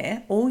left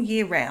there all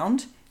year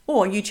round,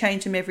 or you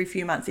change them every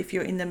few months if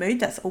you're in the mood.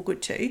 That's all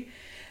good too.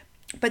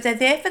 But they're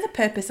there for the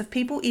purpose of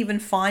people even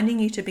finding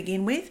you to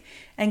begin with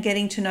and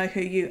getting to know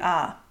who you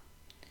are.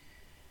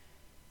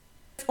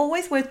 It's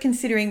always worth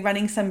considering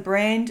running some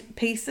brand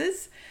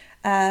pieces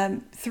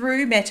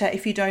through Meta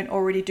if you don't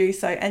already do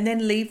so, and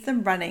then leave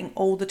them running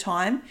all the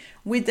time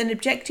with an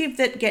objective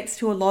that gets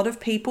to a lot of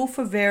people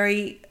for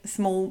very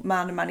small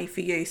amount of money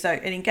for you. So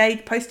an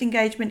post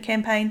engagement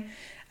campaign,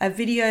 a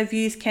video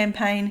views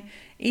campaign,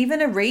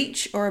 even a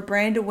reach or a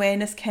brand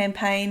awareness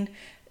campaign,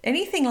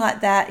 anything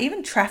like that,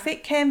 even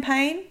traffic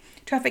campaign.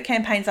 Traffic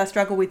campaigns I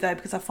struggle with though,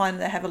 because I find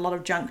they have a lot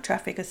of junk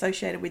traffic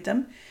associated with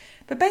them.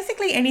 But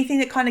basically anything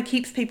that kind of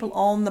keeps people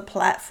on the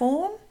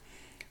platform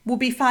will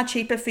be far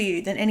cheaper for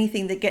you than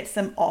anything that gets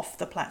them off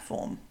the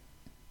platform.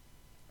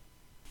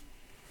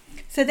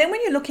 So then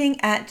when you're looking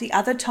at the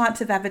other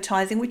types of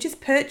advertising, which is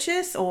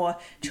purchase or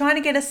trying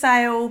to get a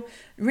sale,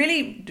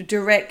 really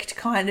direct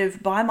kind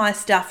of buy my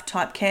stuff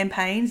type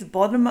campaigns,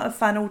 bottom of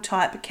funnel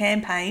type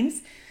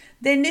campaigns,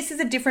 then this is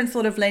a different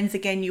sort of lens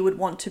again you would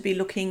want to be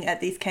looking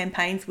at these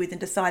campaigns with and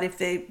decide if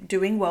they're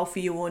doing well for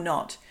you or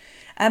not.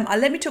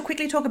 Let me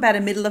quickly talk about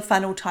a middle of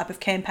funnel type of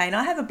campaign.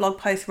 I have a blog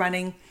post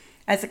running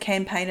as a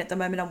campaign at the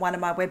moment on one of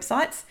my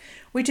websites,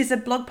 which is a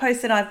blog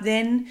post that I've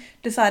then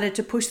decided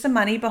to push some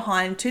money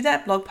behind to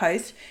that blog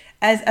post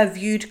as a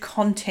viewed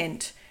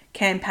content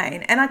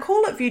campaign. And I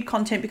call it viewed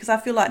content because I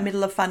feel like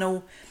middle of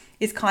funnel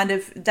is kind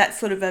of that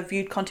sort of a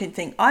viewed content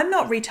thing. I'm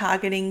not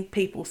retargeting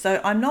people. So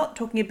I'm not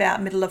talking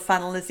about middle of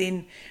funnel as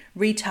in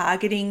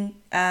retargeting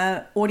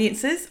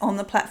audiences on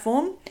the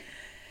platform.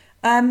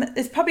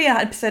 There's probably an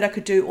episode I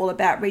could do all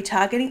about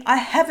retargeting. I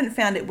haven't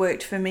found it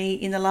worked for me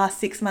in the last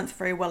 6 months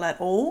very well at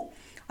all.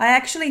 I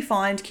actually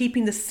find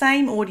keeping the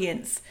same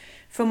audience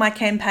for my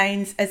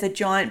campaigns as a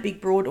giant,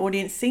 big, broad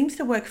audience seems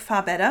to work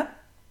far better,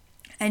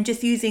 and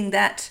just using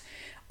that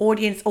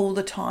audience all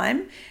the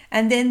time.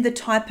 And then the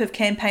type of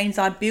campaigns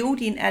I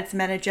build in Ads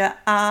Manager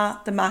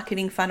are the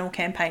marketing funnel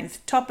campaigns,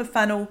 top of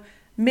funnel,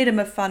 middle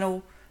of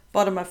funnel,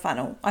 bottom of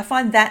funnel. I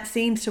find that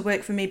seems to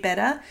work for me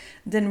better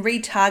than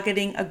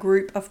retargeting a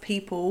group of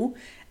people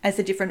as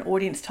a different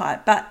audience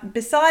type. But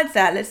besides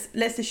that,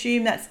 let's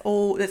assume that's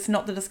all. That's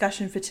not the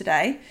discussion for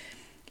today.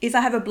 Is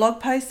I have a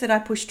blog post that I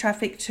push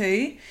traffic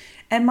to,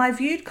 and my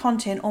viewed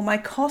content or my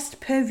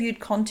cost per viewed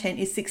content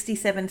is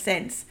 67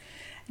 cents.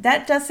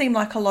 That does seem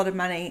like a lot of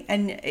money,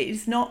 and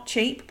it's not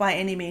cheap by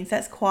any means.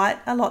 That's quite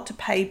a lot to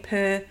pay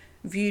per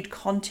viewed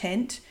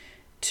content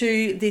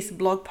to this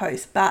blog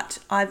post, but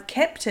I've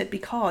kept it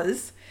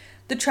because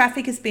the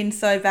traffic has been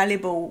so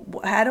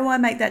valuable. How do I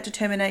make that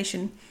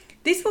determination?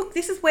 This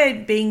is where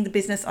being the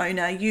business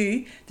owner,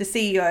 you, the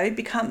CEO,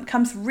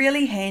 becomes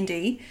really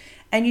handy,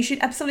 and you should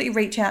absolutely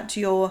reach out to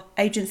your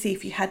agency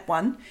if you had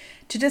one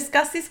to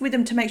discuss this with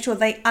them to make sure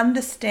they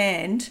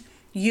understand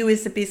you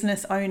as the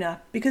business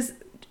owner. Because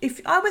if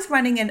I was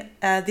running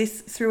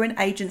this through an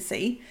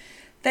agency,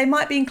 they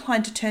might be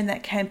inclined to turn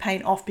that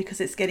campaign off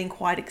because it's getting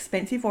quite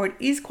expensive, or it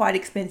is quite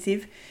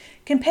expensive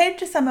compared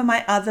to some of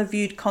my other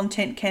viewed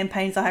content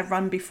campaigns I have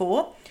run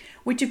before,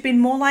 which have been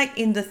more like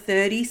in the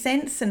 30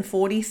 cents and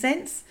 40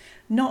 cents.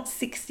 not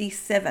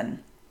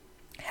 67.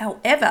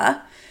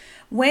 However,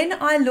 when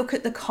I look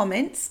at the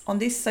comments on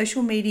this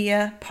social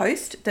media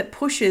post that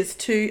pushes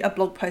to a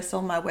blog post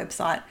on my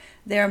website,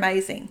 they're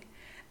amazing.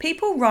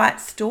 People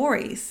write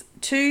stories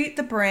to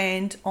the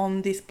brand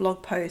on this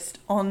blog post,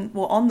 on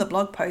the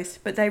blog post,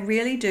 but they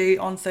really do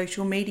on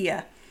social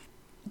media.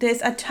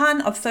 There's a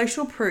ton of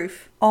social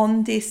proof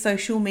on this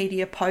social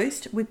media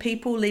post with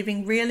people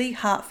leaving really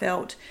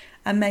heartfelt,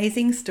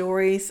 amazing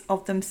stories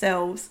of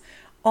themselves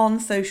on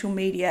social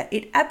media.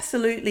 It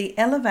absolutely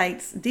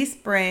elevates this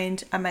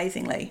brand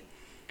amazingly.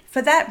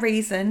 For that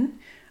reason,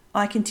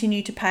 I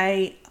continue to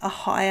pay a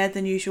higher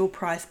than usual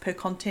price per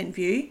content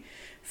view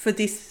for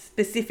this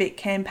specific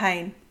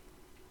campaign.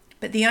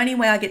 But the only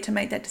way I get to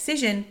make that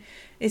decision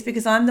is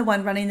because I'm the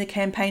one running the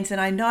campaigns and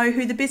I know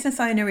who the business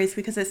owner is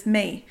because it's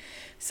me.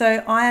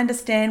 So I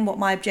understand what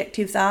my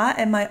objectives are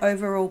and my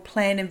overall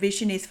plan and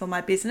vision is for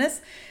my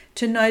business,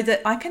 to know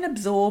that I can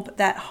absorb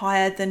that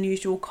higher than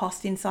usual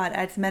cost inside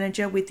Ads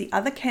Manager with the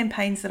other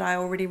campaigns that I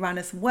already run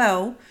as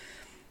well,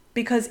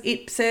 because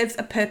it serves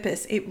a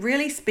purpose. It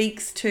really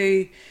speaks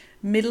to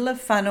middle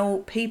of funnel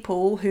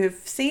people who have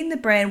seen the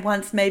brand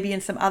once, maybe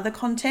in some other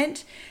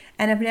content,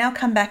 and have now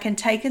come back and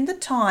taken the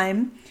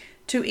time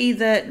to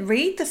either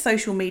read the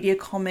social media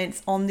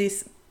comments on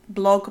this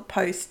blog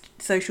post,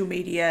 social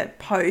media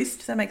post,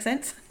 does that make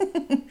sense?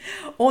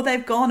 Or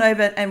they've gone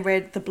over and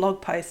read the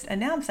blog post. And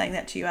now I'm saying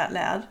that to you out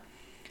loud.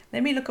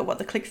 Let me look at what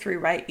the click-through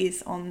rate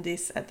is on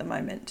this at the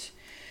moment.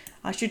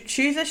 I should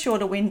choose a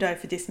shorter window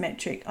for this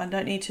metric. I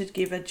don't need to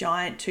give a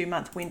giant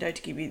 2-month window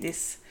to give you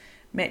this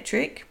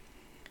metric.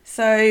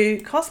 So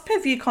cost per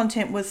view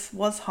content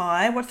was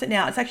high. What's it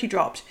now? It's actually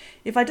dropped.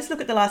 If I just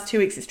look at the last 2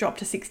 weeks, it's dropped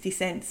to 60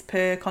 cents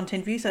per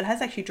content view. So it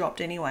has actually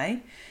dropped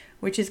anyway,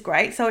 which is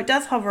great. So it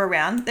does hover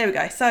around. There we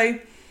go. So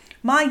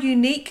my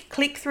unique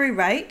click-through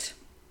rate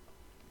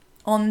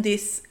on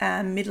this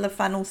middle of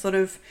funnel sort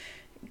of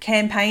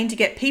campaign to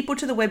get people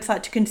to the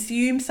website to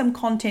consume some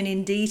content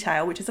in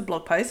detail, which is a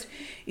blog post,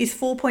 is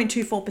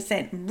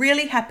 4.24%.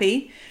 Really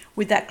happy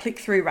with that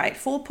click-through rate.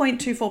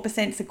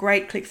 4.24% is a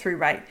great click-through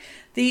rate.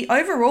 The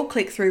overall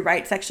click-through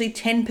rate is actually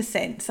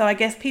 10%. So I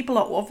guess people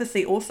are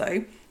obviously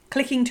also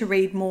clicking to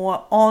read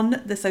more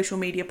on the social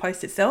media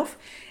post itself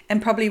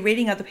and probably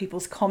reading other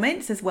people's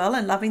comments as well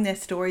and loving their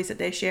stories that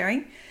they're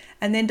sharing,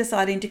 and then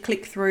deciding to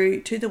click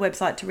through to the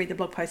website to read the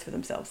blog post for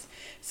themselves.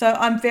 So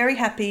I'm very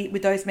happy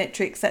with those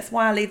metrics. That's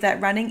why I leave that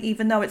running,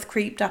 even though it's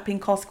creeped up in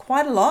cost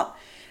quite a lot.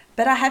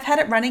 But I have had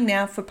it running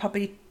now for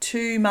probably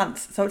 2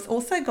 months. So it's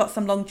also got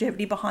some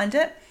longevity behind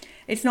it.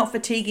 It's not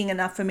fatiguing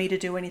enough for me to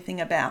do anything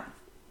about.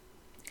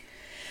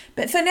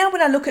 But so now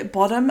when I look at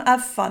bottom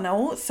of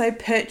funnel, so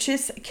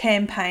purchase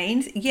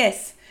campaigns,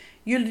 yes,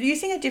 you're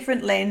using a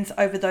different lens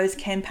over those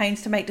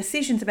campaigns to make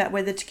decisions about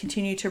whether to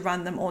continue to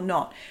run them or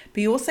not.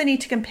 But you also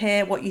need to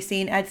compare what you see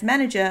in Ads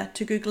Manager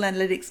to Google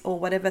Analytics or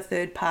whatever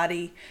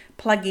third-party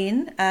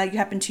plugin you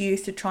happen to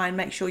use to try and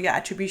make sure your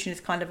attribution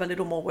is kind of a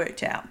little more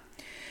worked out.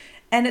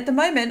 And at the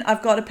moment,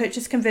 I've got a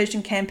purchase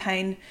conversion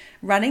campaign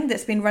running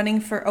that's been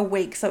running for a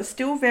week. So it's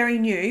still very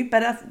new,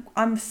 but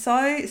I'm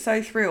so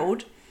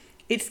thrilled.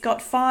 It's got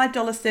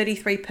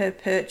 $5.33 per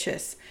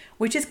purchase,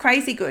 which is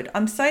crazy good.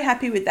 I'm so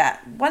happy with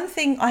that. One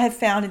thing I have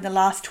found in the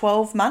last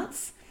 12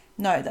 months,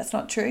 no, that's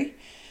not true,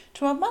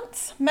 12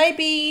 months,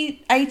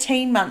 maybe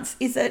 18 months,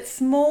 is that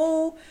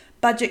small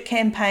budget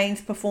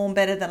campaigns perform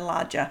better than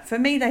larger. For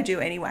me, they do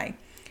anyway.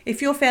 If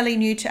you're fairly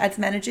new to Ads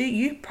Manager,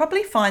 you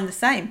probably find the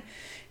same.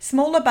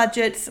 Smaller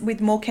budgets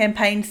with more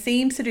campaigns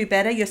seems to do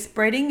better. You're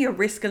spreading your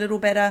risk a little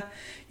better.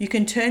 You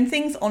can turn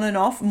things on and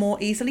off more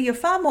easily. You're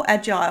far more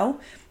agile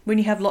when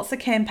you have lots of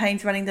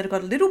campaigns running that have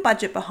got a little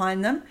budget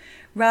behind them,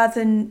 rather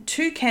than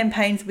 2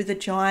 campaigns with a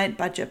giant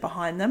budget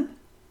behind them.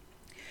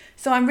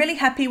 So I'm really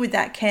happy with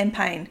that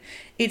campaign.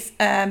 It's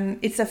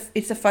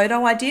a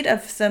photo I did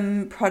of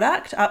some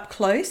product up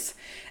close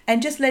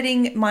and just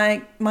letting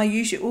my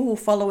usual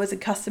followers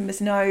and customers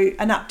know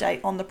an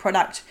update on the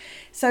product.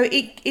 So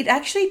it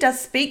actually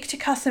does speak to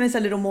customers a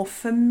little more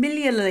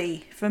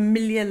familiarly.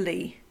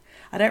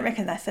 I don't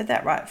reckon I said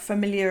that right.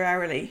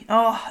 Familiarly.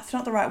 Oh, it's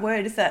not the right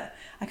word, is it?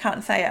 I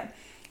can't say it.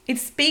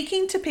 It's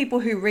speaking to people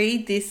who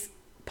read this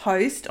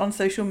post on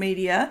social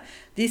media,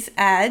 this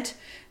ad,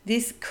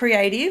 this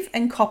creative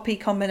and copy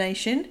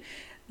combination,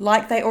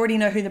 like they already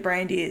know who the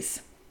brand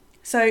is.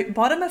 So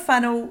bottom of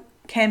funnel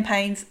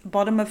campaigns,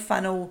 bottom of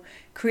funnel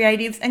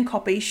creatives and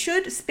copy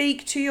should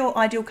speak to your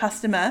ideal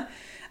customer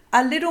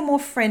a little more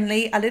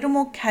friendly, a little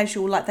more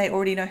casual, like they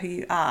already know who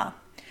you are,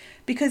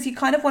 because you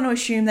kind of want to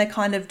assume they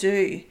kind of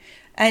do.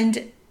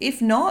 And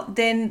if not,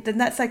 then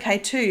that's okay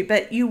too.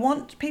 But you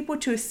want people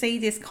to see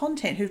this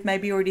content who've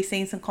maybe already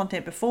seen some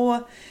content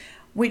before,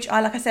 which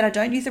like I said, I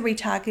don't use a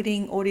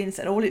retargeting audience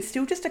at all. It's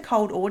still just a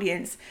cold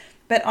audience.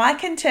 But I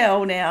can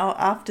tell now,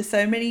 after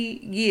so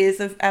many years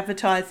of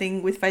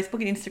advertising with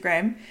Facebook and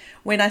Instagram,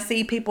 when I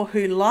see people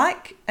who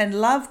like and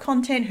love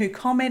content, who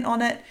comment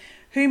on it,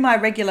 who my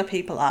regular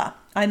people are.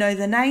 I know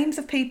the names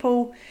of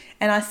people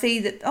and I see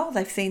that, oh,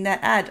 they've seen that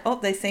ad. Oh,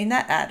 they've seen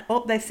that ad.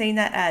 Oh, they've seen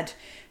that ad.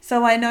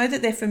 So I know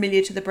that they're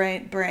familiar to the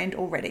brand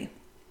already.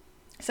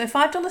 So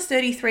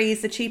 $5.33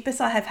 is the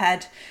cheapest I have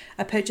had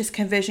a purchase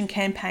conversion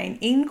campaign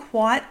in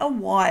quite a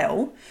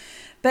while.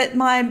 But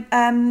my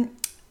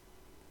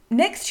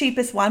next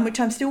cheapest one, which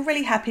I'm still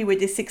really happy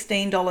with, is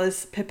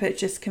 $16 per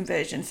purchase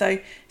conversion. So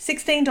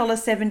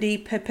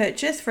 $16.70 per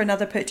purchase for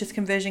another purchase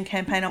conversion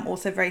campaign I'm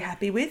also very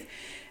happy with.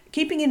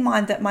 Keeping in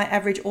mind that my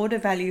average order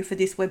value for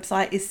this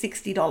website is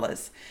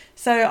 $60.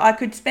 So I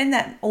could spend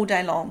that all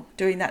day long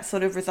doing that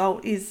sort of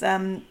result,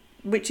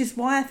 which is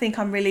why I think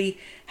I'm really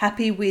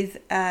happy with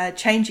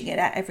changing it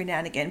out every now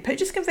and again.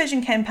 Purchase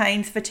conversion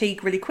campaigns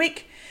fatigue really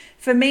quick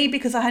for me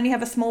because I only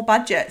have a small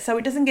budget, so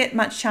it doesn't get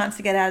much chance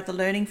to get out of the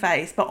learning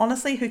phase. But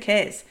honestly, who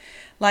cares?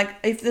 Like,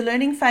 if the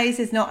learning phase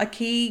is not a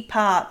key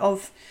part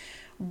of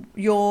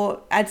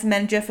your ads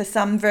manager for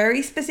some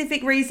very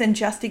specific reason,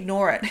 just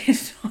ignore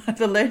it.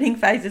 The learning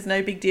phase is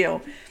no big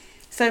deal.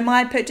 So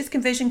my purchase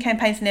conversion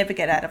campaigns never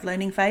get out of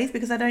learning phase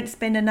because I don't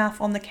spend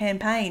enough on the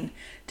campaign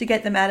to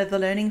get them out of the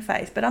learning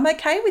phase. But I'm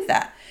okay with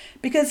that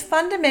because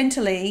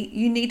fundamentally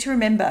you need to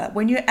remember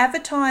when you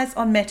advertise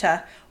on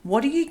Meta,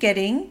 what are you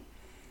getting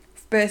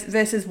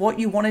versus what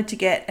you wanted to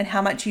get and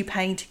how much you're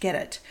paying to get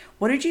it?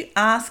 What did you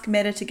ask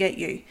Meta to get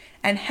you?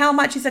 And how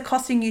much is it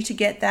costing you to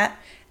get that?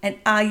 And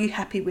are you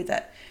happy with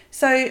it?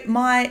 So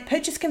my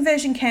purchase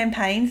conversion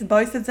campaigns,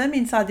 both of them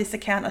inside this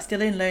account, are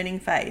still in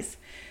learning phase.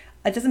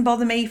 It doesn't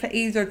bother me for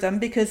either of them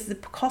because the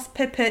cost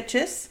per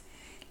purchase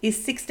is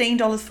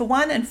 $16 for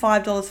one and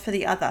 $5 for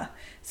the other.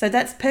 So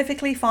that's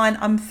perfectly fine.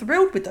 I'm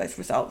thrilled with those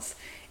results,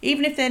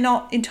 even if they're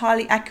not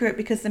entirely accurate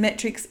because the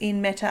metrics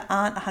in Meta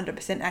aren't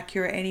 100%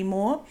 accurate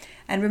anymore.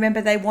 And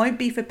remember, they won't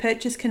be for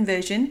purchase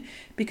conversion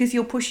because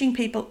you're pushing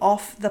people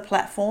off the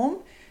platform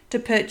to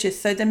purchase.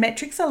 So the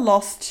metrics are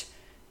lost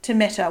to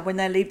Meta when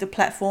they leave the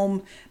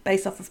platform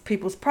based off of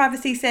people's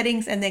privacy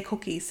settings and their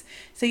cookies.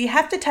 So you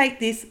have to take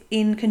this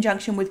in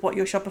conjunction with what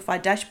your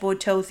Shopify dashboard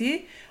tells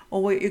you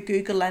or what your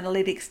Google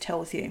Analytics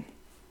tells you.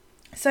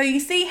 So you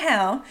see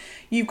how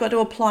you've got to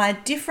apply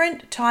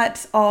different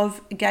types of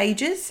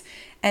gauges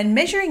and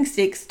measuring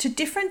sticks to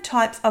different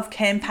types of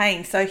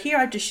campaigns. So here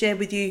I just shared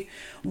with you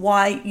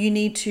why you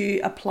need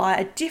to apply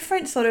a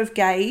different sort of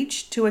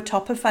gauge to a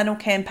top of funnel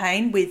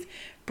campaign with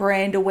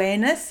brand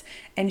awareness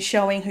and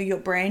showing who your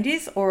brand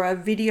is, or a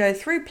video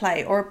through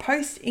play, or a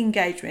post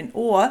engagement,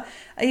 or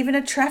even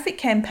a traffic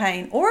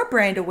campaign, or a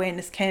brand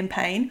awareness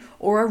campaign,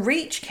 or a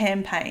reach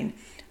campaign.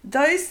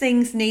 Those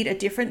things need a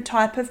different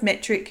type of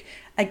metric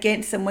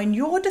against them when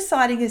you're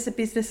deciding as a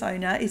business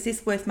owner, is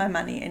this worth my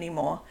money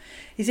anymore?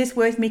 Is this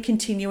worth me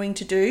continuing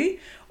to do?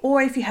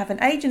 Or if you have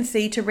an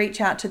agency, to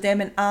reach out to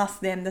them and ask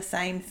them the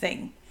same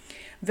thing.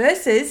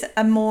 Versus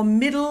a more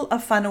middle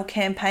of funnel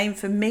campaign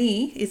for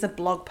me is a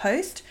blog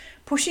post,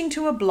 pushing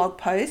to a blog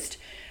post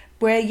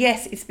where,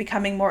 yes, it's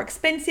becoming more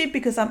expensive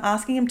because I'm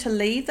asking them to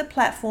leave the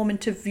platform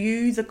and to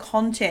view the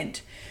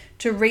content,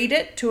 to read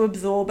it, to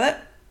absorb it,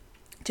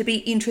 to be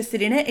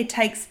interested in it. It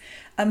takes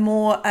a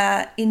more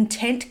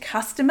intent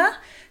customer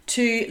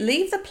to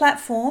leave the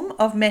platform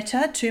of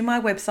Meta to my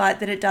website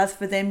than it does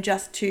for them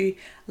just to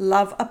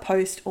love a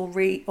post or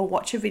read or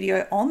watch a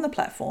video on the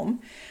platform.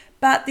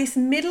 But this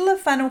middle of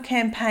funnel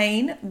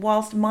campaign,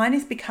 whilst mine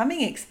is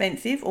becoming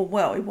expensive, or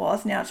well, it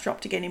was, now it's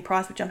dropped again in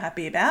price, which I'm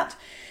happy about,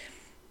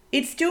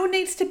 it still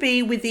needs to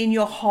be within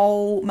your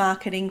whole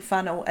marketing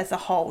funnel as a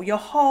whole, your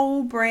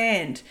whole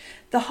brand,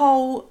 the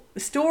whole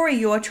story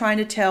you are trying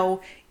to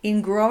tell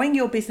in growing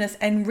your business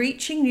and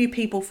reaching new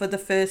people for the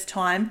first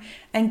time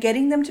and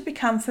getting them to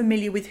become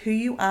familiar with who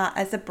you are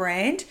as a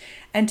brand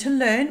and to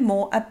learn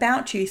more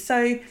about you.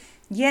 So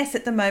yes,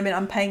 at the moment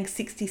I'm paying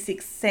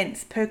 66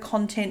 cents per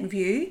content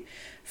view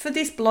for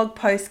this blog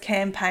post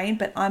campaign,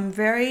 but I'm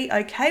very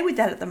okay with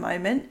that at the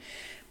moment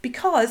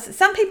because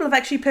some people have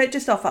actually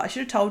purchased off it. I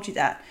should have told you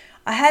that.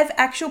 I have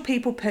actual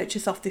people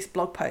purchase off this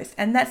blog post,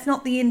 and that's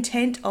not the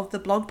intent of the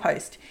blog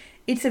post.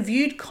 It's a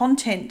viewed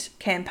content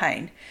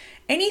campaign.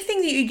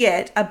 Anything that you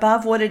get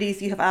above what it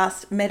is you have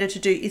asked Meta to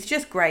do is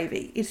just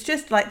gravy. It's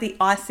just like the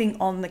icing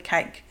on the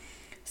cake.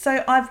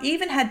 So I've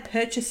even had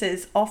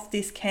purchases off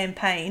this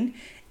campaign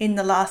in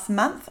the last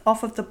month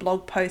off of the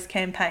blog post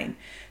campaign.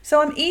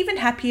 So I'm even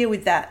happier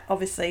with that,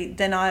 obviously,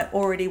 than I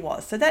already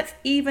was. So that's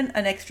even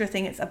an extra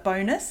thing. It's a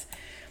bonus.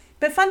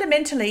 But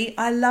fundamentally,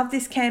 I love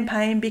this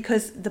campaign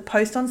because the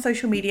post on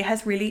social media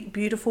has really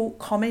beautiful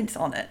comments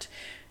on it.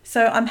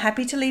 So I'm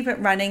happy to leave it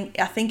running.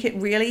 I think it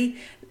really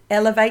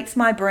elevates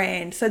my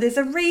brand. So there's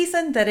a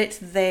reason that it's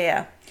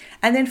there.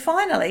 And then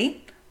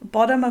finally,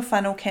 bottom of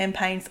funnel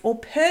campaigns or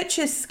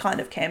purchase kind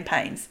of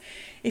campaigns.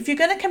 If you're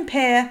going to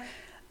compare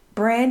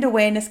brand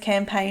awareness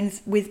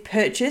campaigns with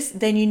purchase,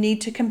 then you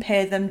need to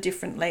compare them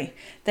differently.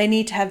 They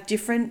need to have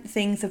different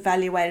things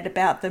evaluated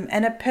about them.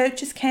 And a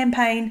purchase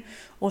campaign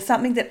or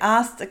something that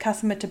asks the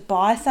customer to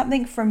buy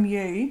something from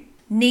you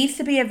needs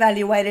to be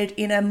evaluated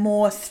in a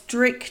more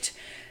strict,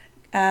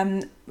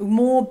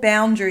 more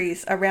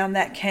boundaries around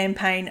that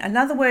campaign. In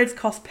other words,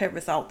 cost per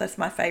result. That's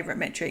my favorite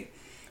metric.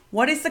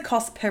 What is the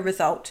cost per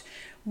result?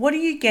 What are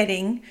you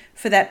getting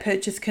for that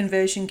purchase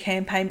conversion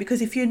campaign?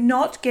 Because if you're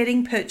not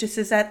getting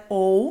purchases at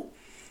all,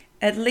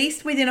 at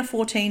least within a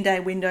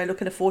 14-day window,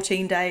 look at a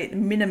 14-day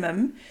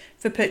minimum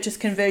for purchase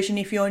conversion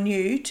if you're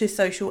new to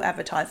social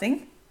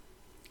advertising,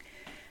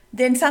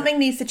 then something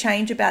needs to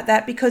change about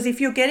that. Because if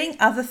you're getting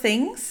other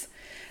things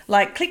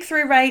like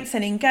click-through rates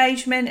and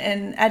engagement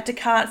and add to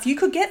carts, you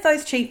could get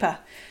those cheaper.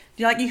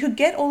 Like, you could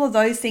get all of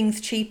those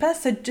things cheaper.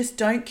 So just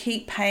don't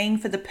keep paying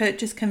for the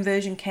purchase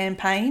conversion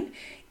campaign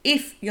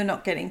if you're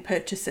not getting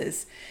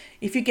purchases.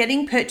 If you're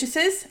getting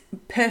purchases,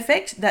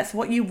 perfect. That's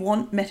what you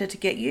want Meta to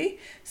get you.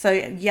 So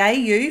yay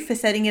you for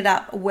setting it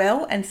up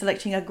well and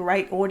selecting a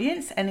great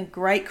audience and a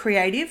great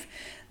creative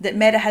that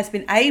Meta has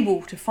been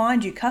able to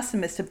find you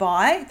customers to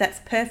buy. That's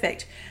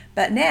perfect.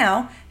 But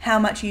now, how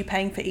much are you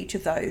paying for each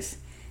of those?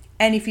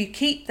 And if you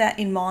keep that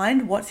in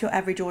mind, what's your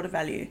average order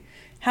value?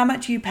 How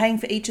much are you paying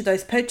for each of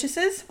those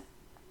purchases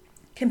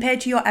compared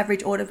to your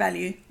average order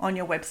value on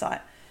your website?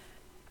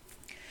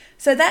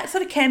 So that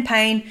sort of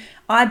campaign,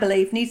 I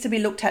believe, needs to be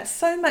looked at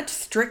so much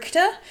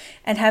stricter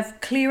and have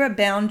clearer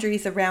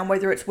boundaries around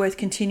whether it's worth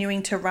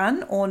continuing to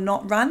run or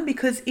not run.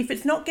 Because if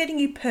it's not getting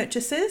you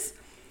purchases,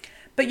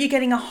 but you're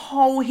getting a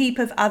whole heap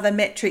of other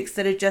metrics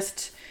that are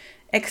just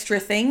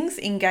extra things,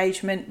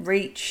 engagement,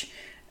 reach,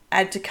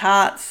 add to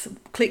carts,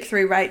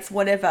 click-through rates,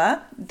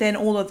 whatever, then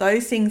all of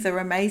those things are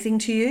amazing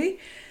to you.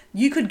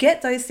 You could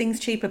get those things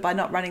cheaper by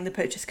not running the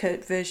purchase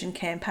conversion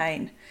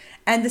campaign.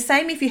 And the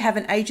same if you have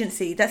an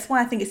agency. That's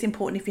why I think it's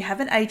important, if you have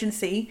an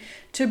agency,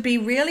 to be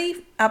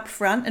really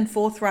upfront and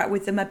forthright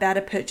with them about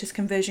a purchase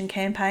conversion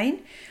campaign.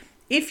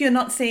 If you're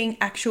not seeing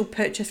actual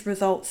purchase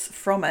results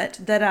from it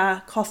that are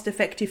cost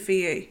effective for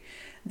you,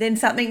 then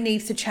something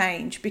needs to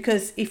change.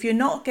 Because if you're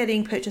not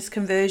getting purchase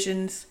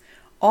conversions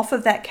off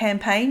of that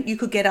campaign, you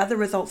could get other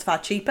results far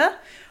cheaper,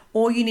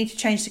 or you need to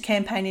change the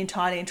campaign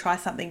entirely and try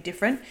something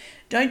different.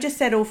 Don't just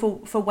settle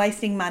for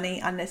wasting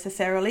money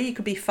unnecessarily. You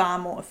could be far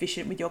more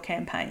efficient with your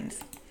campaigns.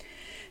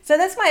 So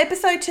that's my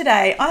episode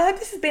today. I hope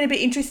this has been a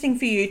bit interesting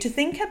for you to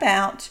think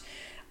about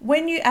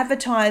when you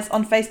advertise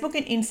on Facebook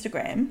and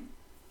Instagram.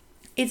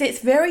 It's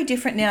very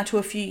different now to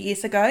a few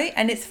years ago,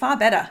 and it's far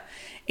better.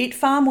 It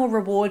far more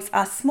rewards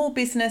us small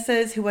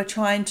businesses who are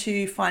trying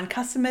to find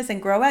customers and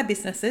grow our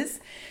businesses,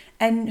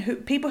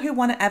 and people who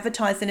want to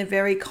advertise in a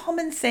very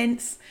common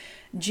sense,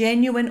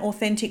 genuine,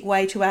 authentic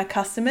way to our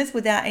customers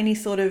without any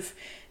sort of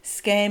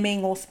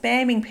scamming or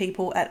spamming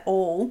people at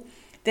all.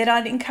 That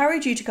I'd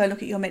encourage you to go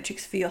look at your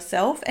metrics for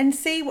yourself and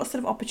see what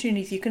sort of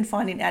opportunities you can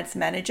find in Ads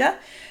Manager.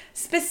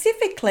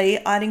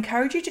 Specifically, I'd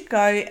encourage you to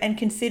go and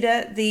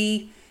consider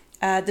the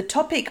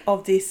topic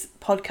of this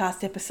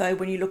podcast episode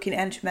when you look in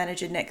Ads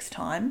Manager next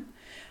time,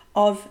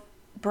 of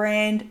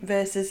brand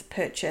versus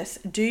purchase.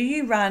 Do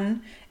you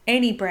run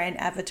any brand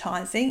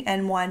advertising,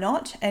 and why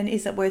not? And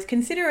is it worth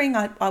considering?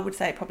 I would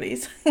say it probably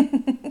is.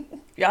 If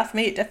you ask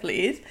me, it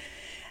definitely is.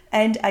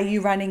 And are you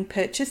running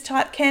purchase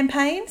type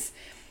campaigns?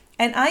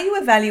 And are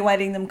you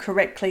evaluating them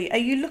correctly? Are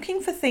you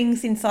looking for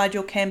things inside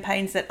your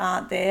campaigns that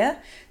aren't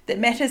there, that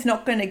Meta's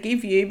not going to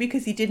give you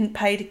because you didn't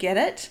pay to get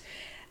it?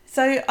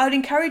 So I'd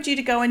encourage you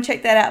to go and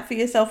check that out for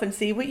yourself and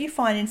see what you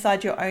find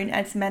inside your own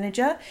Ads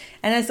Manager.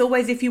 And as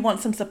always, if you want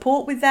some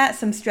support with that,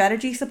 some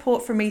strategy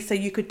support from me so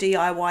you could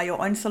DIY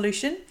your own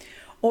solution,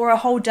 or a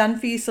whole done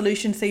for you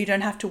solution so you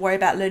don't have to worry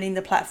about learning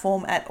the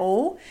platform at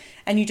all,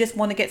 and you just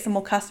want to get some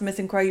more customers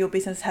and grow your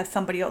business, have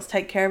somebody else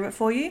take care of it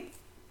for you,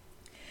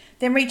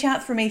 then reach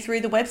out for me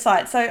through the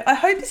website. So I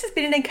hope this has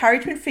been an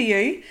encouragement for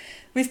you.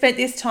 We spent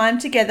this time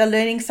together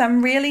learning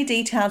some really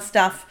detailed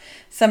stuff,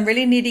 some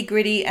really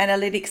nitty-gritty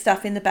analytic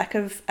stuff in the back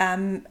of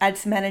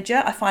Ads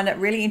Manager. I find it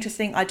really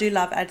interesting. I do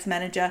love Ads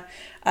Manager.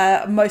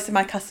 Most of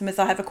my customers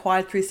I have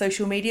acquired through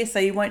social media, so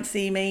you won't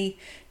see me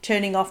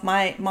turning off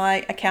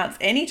my accounts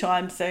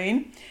anytime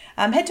soon.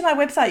 Head to my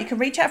website. You can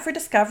reach out for a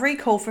discovery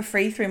call for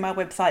free through my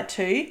website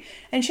too,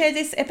 and share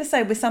this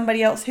episode with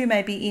somebody else who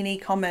may be in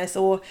e-commerce,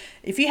 or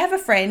if you have a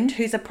friend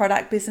who's a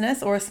product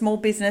business or a small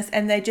business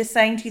and they're just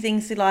saying to you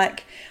things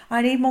like,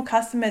 I need more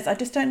customers. I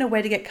just don't know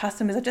where to get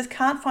customers. I just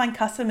can't find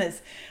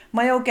customers.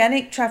 My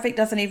organic traffic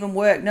doesn't even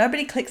work.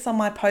 Nobody clicks on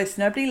my posts.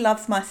 Nobody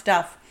loves my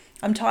stuff.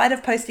 I'm tired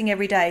of posting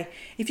every day.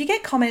 If you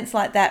get comments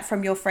like that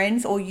from your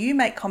friends, or you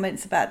make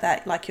comments about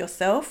that like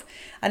yourself,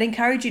 I'd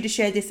encourage you to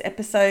share this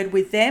episode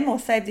with them, or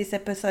save this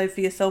episode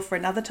for yourself for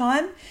another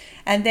time.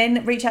 And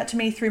then reach out to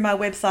me through my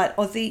website,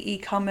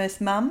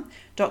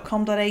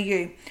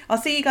 aussieecommercemum.com.au.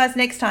 I'll see you guys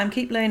next time.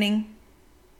 Keep learning.